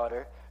ahead, my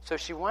daughter. So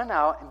she went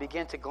out and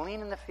began to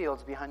glean in the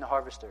fields behind the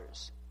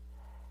harvesters.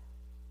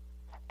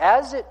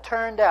 As it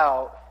turned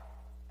out,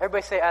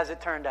 everybody say, as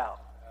it turned out.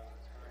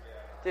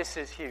 This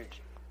is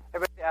huge.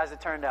 Everybody say, as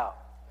it turned out.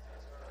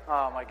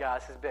 Oh my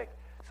God, this is big.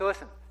 So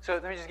listen, so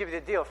let me just give you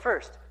the deal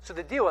first. So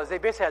the deal was they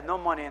basically had no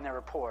money and they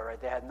were poor,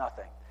 right? They had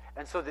nothing.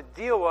 And so the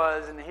deal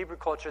was in the Hebrew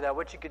culture that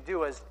what you could do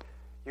was,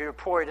 you were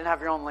poor, you didn't have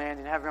your own land,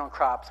 you didn't have your own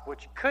crops.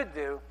 What you could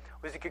do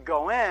was you could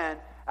go in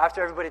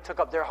after everybody took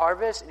up their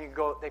harvest, and you could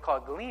go, they call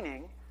it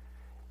gleaning.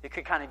 You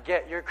could kind of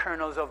get your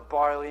kernels of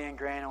barley and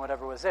grain and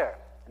whatever was there.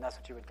 And that's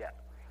what you would get.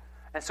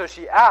 And so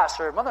she asked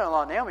her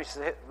mother-in-law, Naomi, she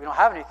said, hey, we don't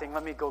have anything,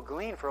 let me go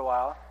glean for a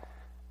while.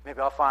 Maybe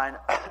I'll find,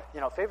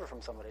 favor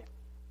from somebody.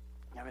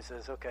 Naomi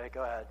says, okay,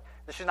 go ahead.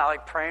 And she's not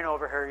like praying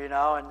over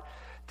her, and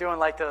doing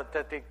like the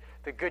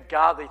good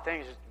godly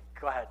things. Just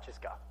go ahead,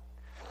 just go.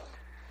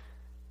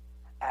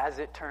 As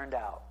it turned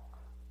out,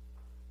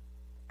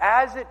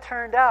 as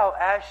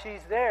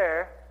she's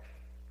there,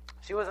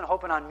 she wasn't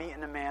hoping on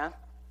meeting a man.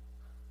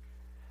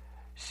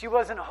 She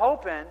wasn't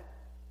hoping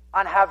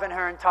on having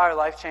her entire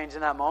life change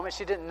in that moment.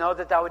 She didn't know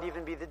that would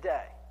even be the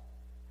day.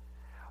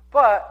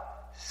 But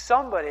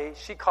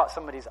she caught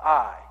somebody's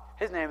eye.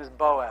 His name is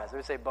Boaz. They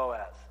would say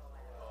Boaz.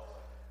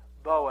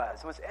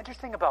 Boaz. And what's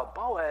interesting about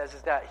Boaz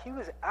is that he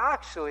was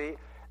actually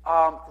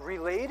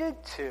related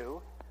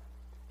to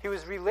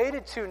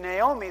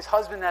Naomi's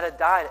husband that had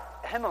died,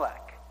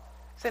 Ahimelech.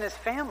 It's in his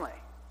family.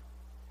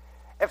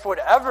 And for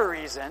whatever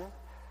reason,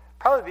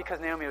 probably because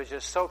Naomi was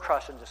just so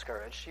crushed and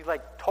discouraged, she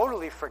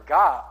totally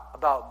forgot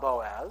about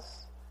Boaz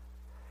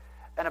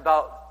and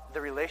about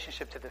the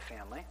relationship to the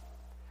family.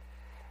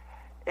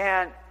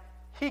 And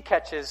he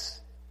catches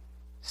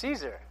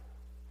Caesar,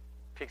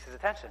 piques his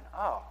attention.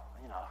 Oh,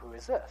 who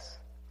is this?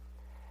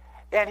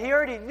 And he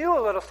already knew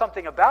a little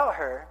something about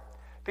her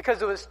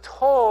because it was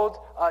told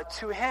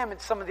to him and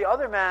some of the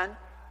other men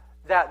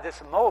that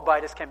this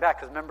Moabitess came back.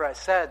 Because remember I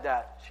said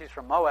that she's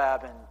from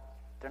Moab and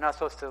they're not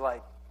supposed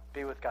to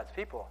be with God's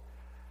people.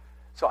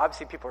 So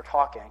obviously people are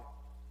talking. And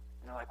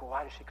they're like, well,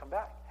 why did she come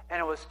back? And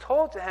it was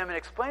told to him and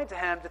explained to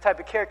him the type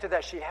of character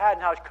that she had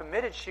and how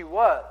committed she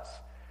was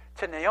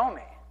to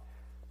Naomi.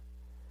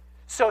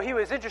 So he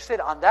was interested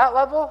on that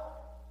level,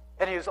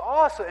 and he was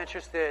also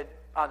interested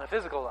on the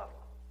physical level.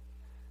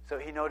 So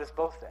he noticed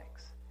both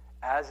things,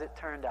 as it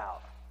turned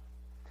out.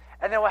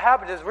 And then what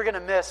happened is we're going to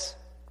miss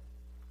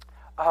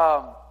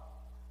kind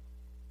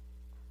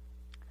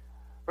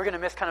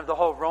of the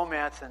whole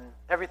romance and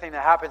everything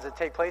that happens and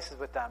take places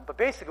with them. But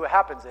basically what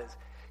happens is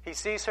he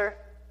sees her.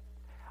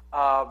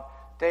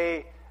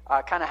 They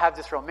kind of have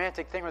this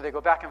romantic thing where they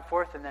go back and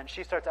forth, and then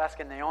she starts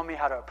asking Naomi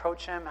how to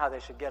approach him, how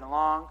they should get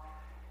along.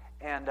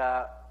 And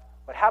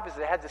what happens is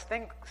they had this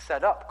thing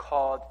set up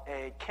called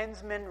a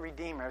kinsman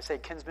redeemer. Say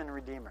kinsman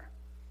redeemer.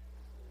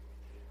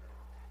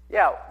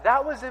 Yeah,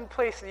 that was in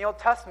place in the Old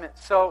Testament.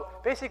 So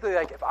basically,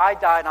 if I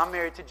died, I'm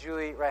married to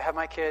Julie, right, have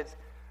my kids.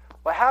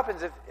 What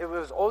happens if it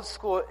was old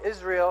school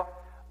Israel,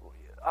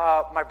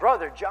 my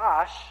brother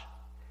Josh,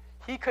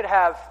 he could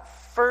have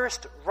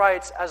first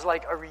rights as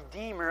a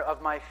redeemer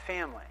of my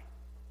family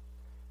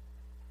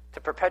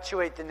to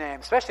perpetuate the name,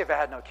 especially if I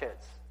had no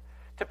kids,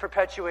 to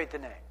perpetuate the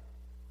name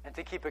and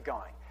to keep it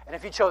going. And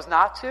if he chose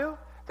not to,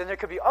 then there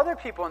could be other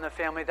people in the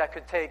family that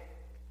could take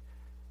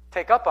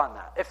up on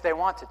that if they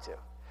wanted to.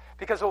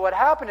 Because what would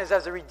happen is,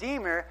 as a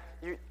redeemer,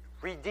 you're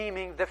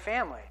redeeming the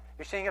family.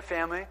 You're seeing a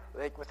family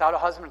without a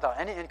husband, without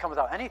any income,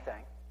 without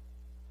anything.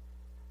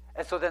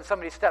 And so then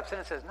somebody steps in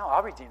and says, no,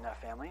 I'll redeem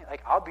that family.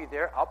 I'll be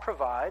there. I'll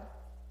provide.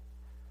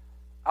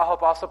 I'll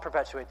help also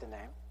perpetuate the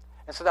name.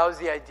 And so that was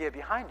the idea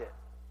behind it.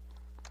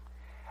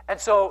 And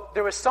so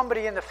there was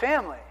somebody in the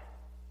family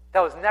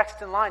that was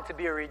next in line to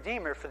be a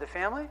redeemer for the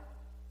family.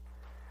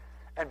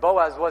 And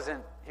Boaz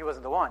wasn't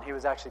the one. He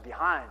was actually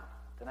behind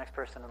the next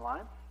person in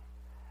line.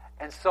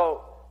 And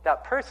so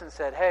that person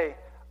said, hey,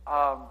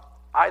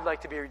 I'd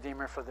like to be a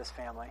redeemer for this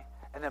family.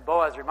 And then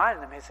Boaz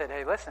reminded them, he said,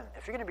 hey, listen,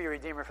 if you're going to be a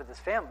redeemer for this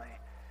family,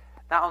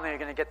 not only are you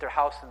going to get their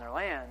house and their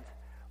land,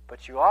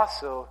 but you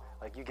also,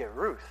 you get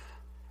Ruth,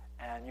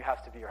 and you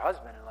have to be your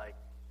husband and,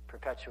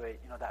 perpetuate,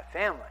 that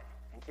family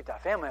and keep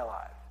that family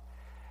alive.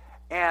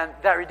 And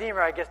that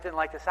redeemer, I guess, didn't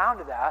like the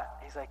sound of that.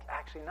 He's like,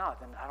 actually, no,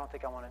 then I don't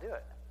think I want to do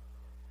it.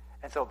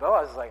 And so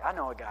Boaz is like, I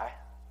know a guy.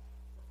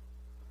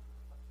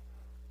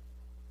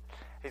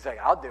 He's like,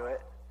 I'll do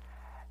it.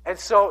 And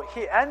so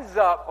he ends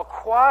up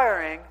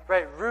acquiring,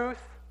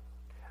 Ruth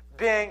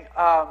being,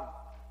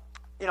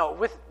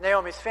 with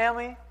Naomi's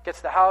family,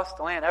 gets the house,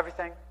 the land,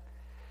 everything.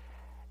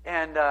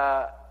 And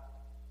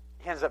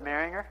he ends up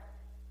marrying her.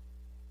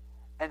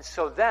 And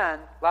so then,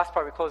 last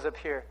part, we close up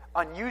here.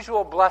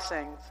 Unusual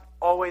blessings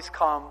always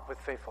come with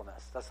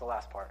faithfulness. That's the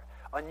last part.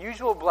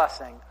 Unusual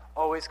blessing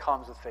always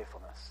comes with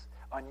faithfulness.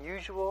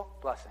 Unusual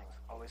blessings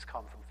always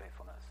come from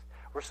faithfulness.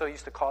 We're so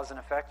used to cause and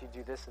effect. You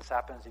do this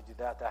happens. You do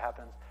that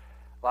happens.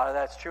 A lot of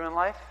that's true in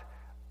life.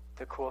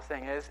 The cool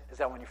thing is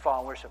that when you fall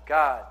and worship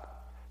God,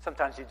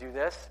 sometimes you do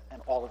this,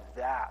 and all of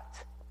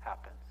that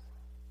happens.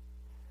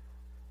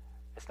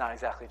 It's not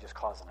exactly just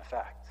cause and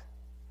effect.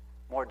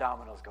 More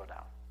dominoes go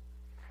down.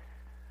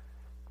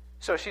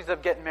 So she's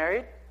up getting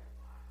married.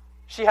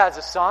 She has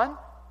a son.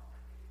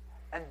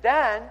 And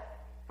then,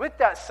 with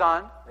that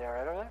son, they all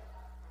right over there?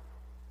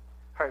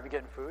 Hurry, we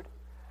getting food.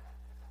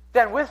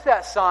 Then with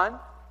that son,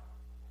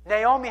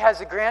 Naomi has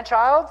a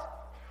grandchild.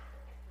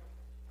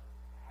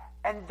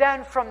 And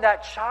then from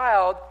that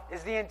child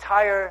is the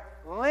entire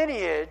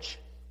lineage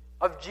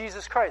of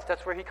Jesus Christ.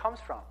 That's where he comes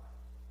from.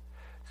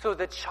 So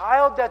the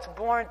child that's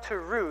born to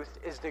Ruth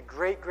is the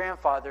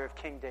great-grandfather of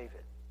King David.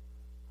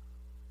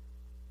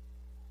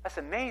 That's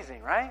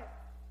amazing, right?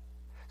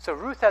 So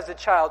Ruth has a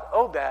child,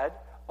 Obed.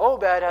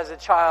 Obed has a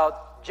child,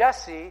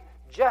 Jesse.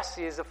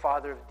 Jesse is the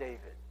father of David.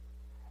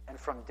 And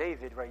from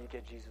David, you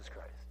get Jesus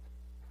Christ.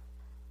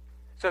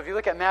 So if you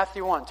look at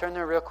Matthew 1, turn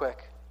there real quick.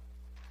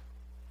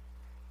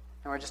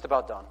 And we're just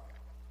about done.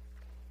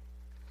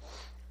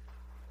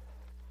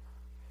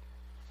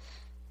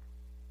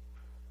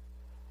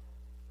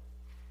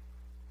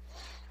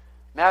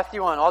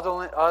 Matthew 1, all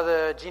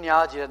the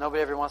genealogy that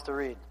nobody ever wants to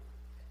read.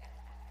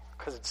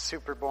 Because it's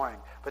super boring.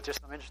 But there's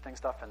some interesting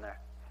stuff in there.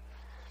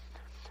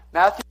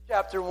 Matthew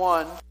chapter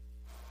 1,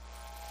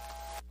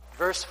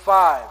 verse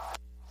 5.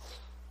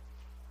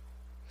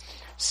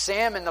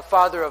 Salmon, the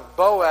father of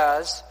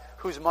Boaz,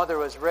 whose mother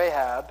was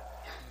Rahab.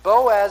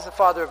 Boaz, the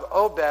father of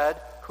Obed,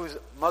 whose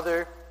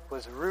mother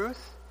was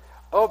Ruth.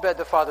 Obed,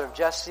 the father of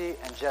Jesse,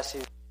 and Jesse,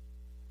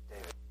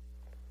 David.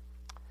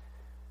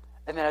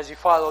 And then as you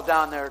follow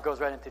down there, it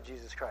goes right into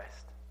Jesus Christ.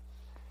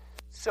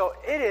 So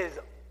it is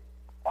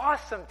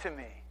awesome to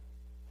me,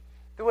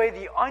 the way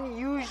the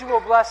unusual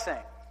blessing,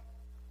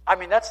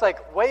 that's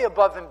way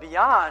above and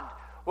beyond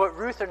what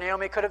Ruth or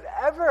Naomi could have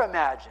ever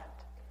imagined.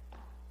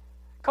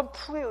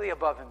 Completely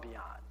above and beyond.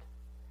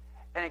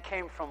 And it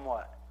came from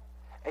what?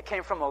 It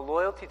came from a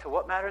loyalty to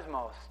what matters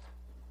most.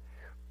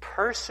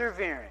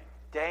 Persevering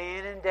day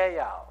in and day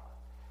out.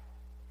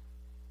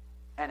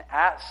 And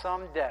at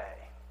some day,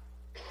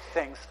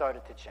 things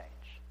started to change.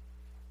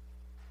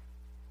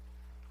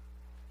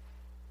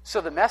 So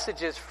the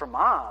message is for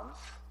moms,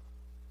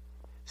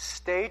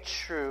 stay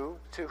true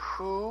to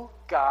who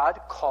God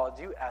called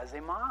you as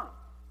a mom.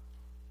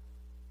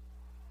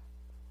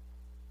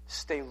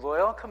 Stay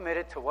loyal and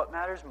committed to what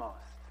matters most.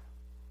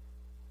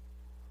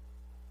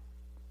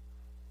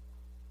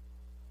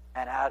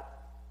 And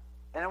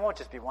it won't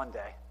just be one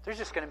day. There's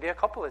just going to be a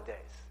couple of days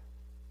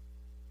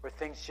where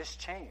things just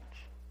change.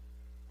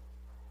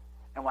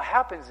 And what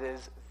happens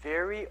is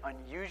very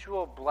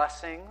unusual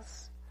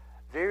blessings,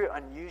 very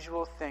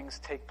unusual things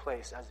take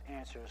place as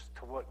answers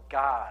to what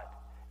God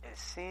is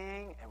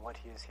seeing and what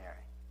he is hearing.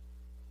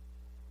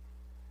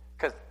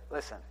 Because,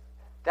 listen,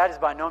 that is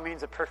by no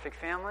means a perfect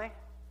family.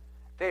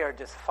 They are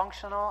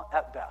dysfunctional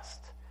at best,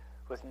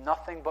 with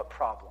nothing but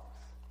problems.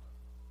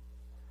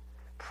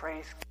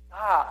 Praise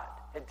God,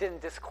 it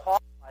didn't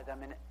disqualify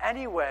them in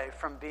any way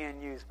from being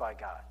used by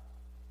God.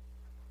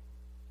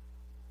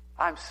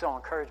 I'm so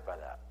encouraged by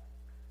that.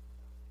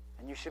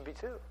 And you should be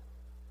too.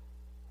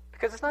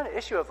 Because it's not an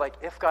issue of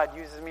if God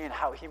uses me and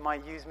how he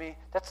might use me.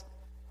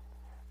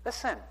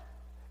 Listen,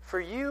 for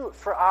you,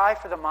 for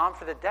the mom,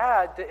 for the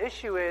dad, the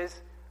issue is,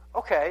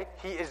 okay,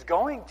 he is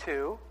going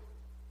to.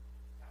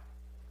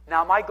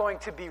 Now, am I going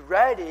to be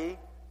ready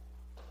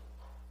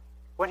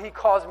when he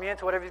calls me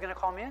into whatever he's going to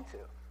call me into?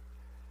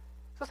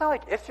 So it's not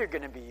like if you're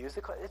going to be used,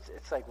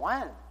 it's like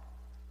when.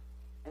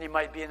 And you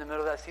might be in the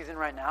middle of that season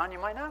right now, and you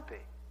might not be.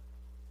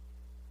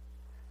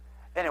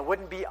 And it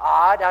wouldn't be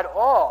odd at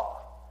all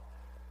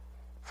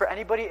for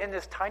anybody in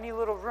this tiny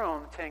little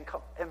room to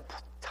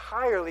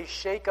entirely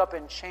shake up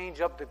and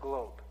change up the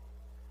globe.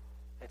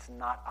 It's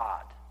not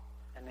odd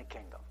in the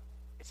kingdom.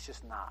 It's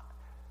just not.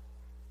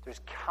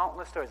 There's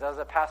countless stories. I was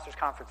at a pastor's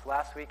conference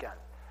last weekend.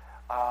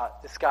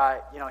 This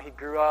guy, he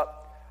grew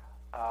up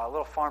a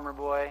little farmer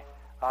boy.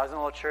 I was in a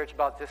little church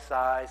about this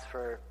size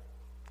for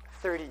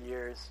 30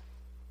 years.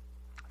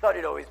 Thought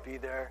he'd always be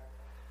there.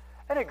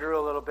 And it grew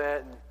a little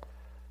bit. And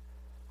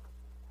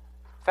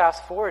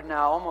Fast forward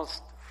now,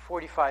 almost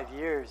 45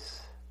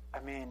 years. I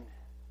mean,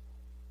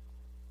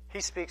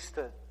 he speaks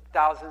to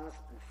thousands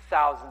and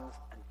thousands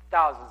and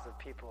thousands of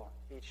people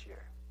each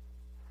year.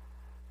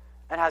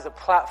 And has a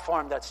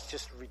platform that's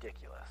just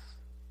ridiculous.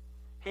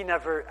 He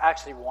never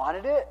actually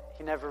wanted it.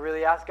 He never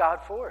really asked God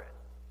for it.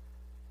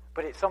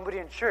 But somebody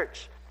in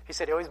church, he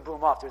said he always blew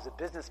him off. There was a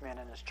businessman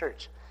in his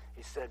church.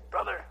 He said,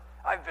 "Brother,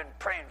 I've been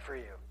praying for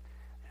you."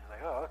 And I was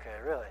like, "Oh, okay,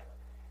 really?"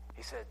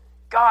 He said,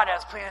 "God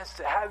has plans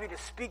to have you to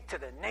speak to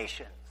the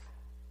nations."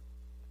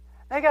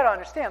 Now you got to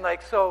understand,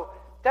 so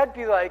that'd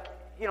be like,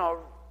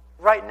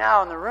 right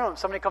now in the room,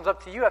 somebody comes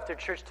up to you after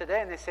church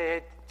today and they say,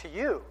 "Hey, to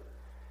you,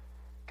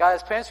 God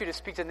has plans for you to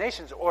speak to the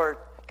nations," or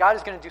 "God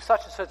is going to do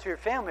such and such to your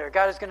family," or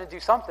 "God is going to do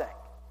something."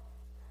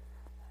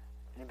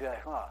 And you'd be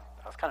like, "Well,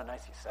 that was kind of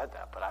nice you said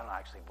that, but I don't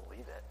actually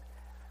believe it."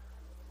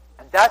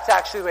 And that's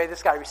actually the way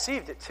this guy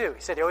received it too.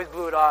 He said he always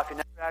blew it off. He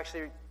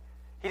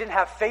didn't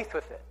have faith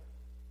with it.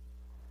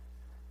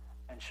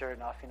 And sure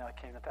enough, it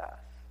came to pass.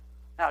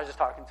 Now, I was just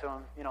talking to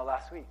him,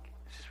 last week.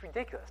 It's just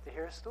ridiculous to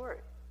hear his story.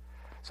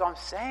 So I'm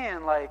saying,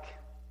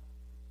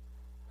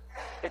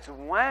 it's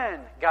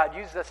when God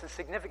uses us in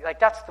significant,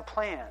 that's the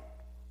plan.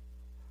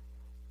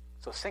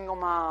 So single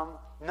mom,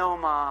 no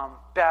mom,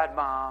 bad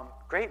mom,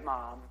 great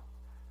mom,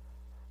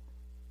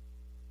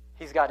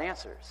 he's got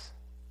answers.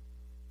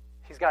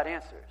 He's got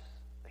answers.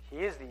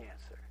 He is the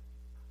answer.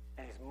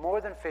 And he's more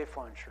than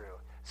faithful and true.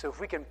 So if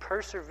we can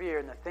persevere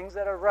in the things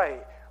that are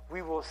right,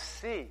 we will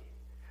see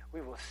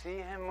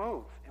him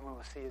move, and we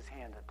will see his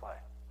hand at play.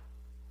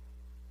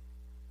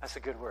 That's a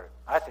good word.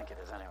 I think it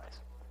is anyways.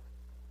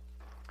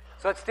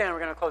 So let's stand. We're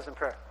going to close in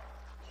prayer.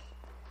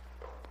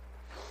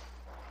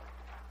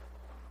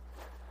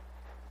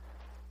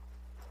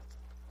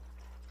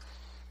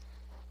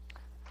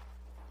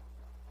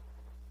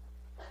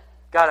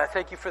 God, I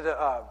thank you for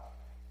the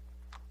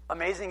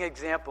amazing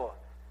example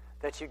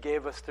that you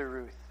gave us through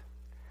Ruth.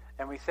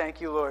 And we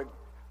thank you, Lord,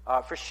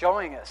 for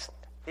showing us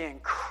the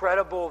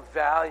incredible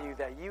value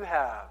that you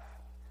have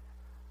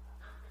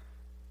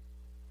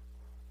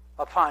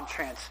upon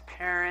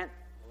transparent,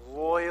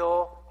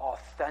 loyal,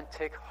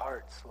 authentic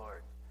hearts,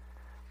 Lord.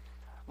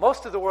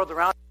 Most of the world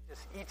around us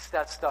just eats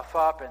that stuff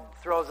up and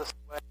throws us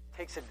away,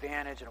 takes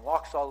advantage, and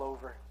walks all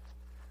over.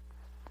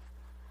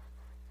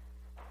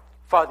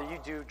 Father, you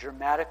do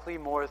dramatically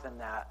more than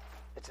that.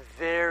 It's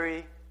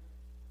very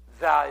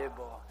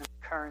valuable in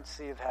the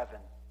currency of heaven.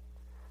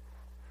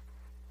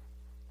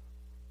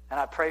 And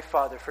I pray,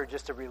 Father, for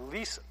just a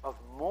release of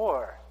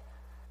more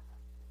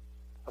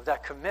of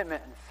that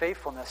commitment and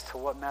faithfulness to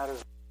what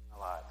matters in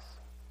our lives.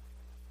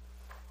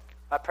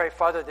 I pray,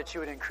 Father, that you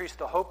would increase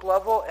the hope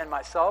level in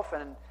myself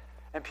and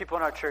people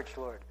in our church,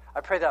 Lord.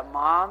 I pray that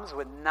moms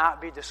would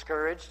not be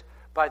discouraged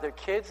by their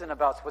kids and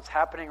about what's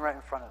happening right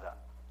in front of them.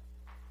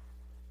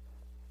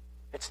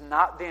 It's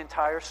not the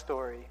entire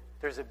story.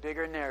 There's a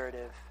bigger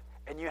narrative,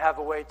 and you have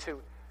a way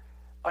to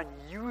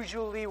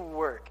unusually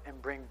work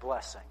and bring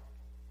blessing.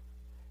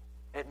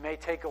 It may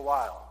take a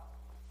while,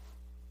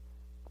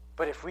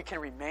 but if we can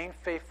remain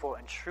faithful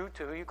and true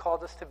to who you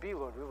called us to be,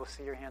 Lord, we will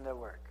see your hand at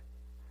work.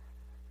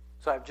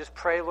 So I just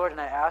pray, Lord, and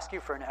I ask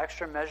you for an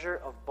extra measure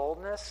of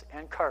boldness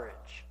and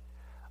courage,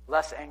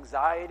 less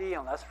anxiety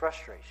and less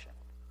frustration.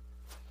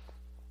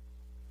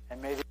 And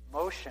may the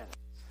emotions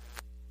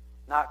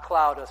not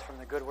cloud us from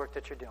the good work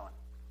that you're doing.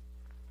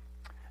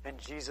 In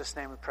Jesus'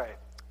 name we pray.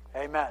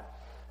 Amen.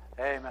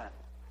 Amen.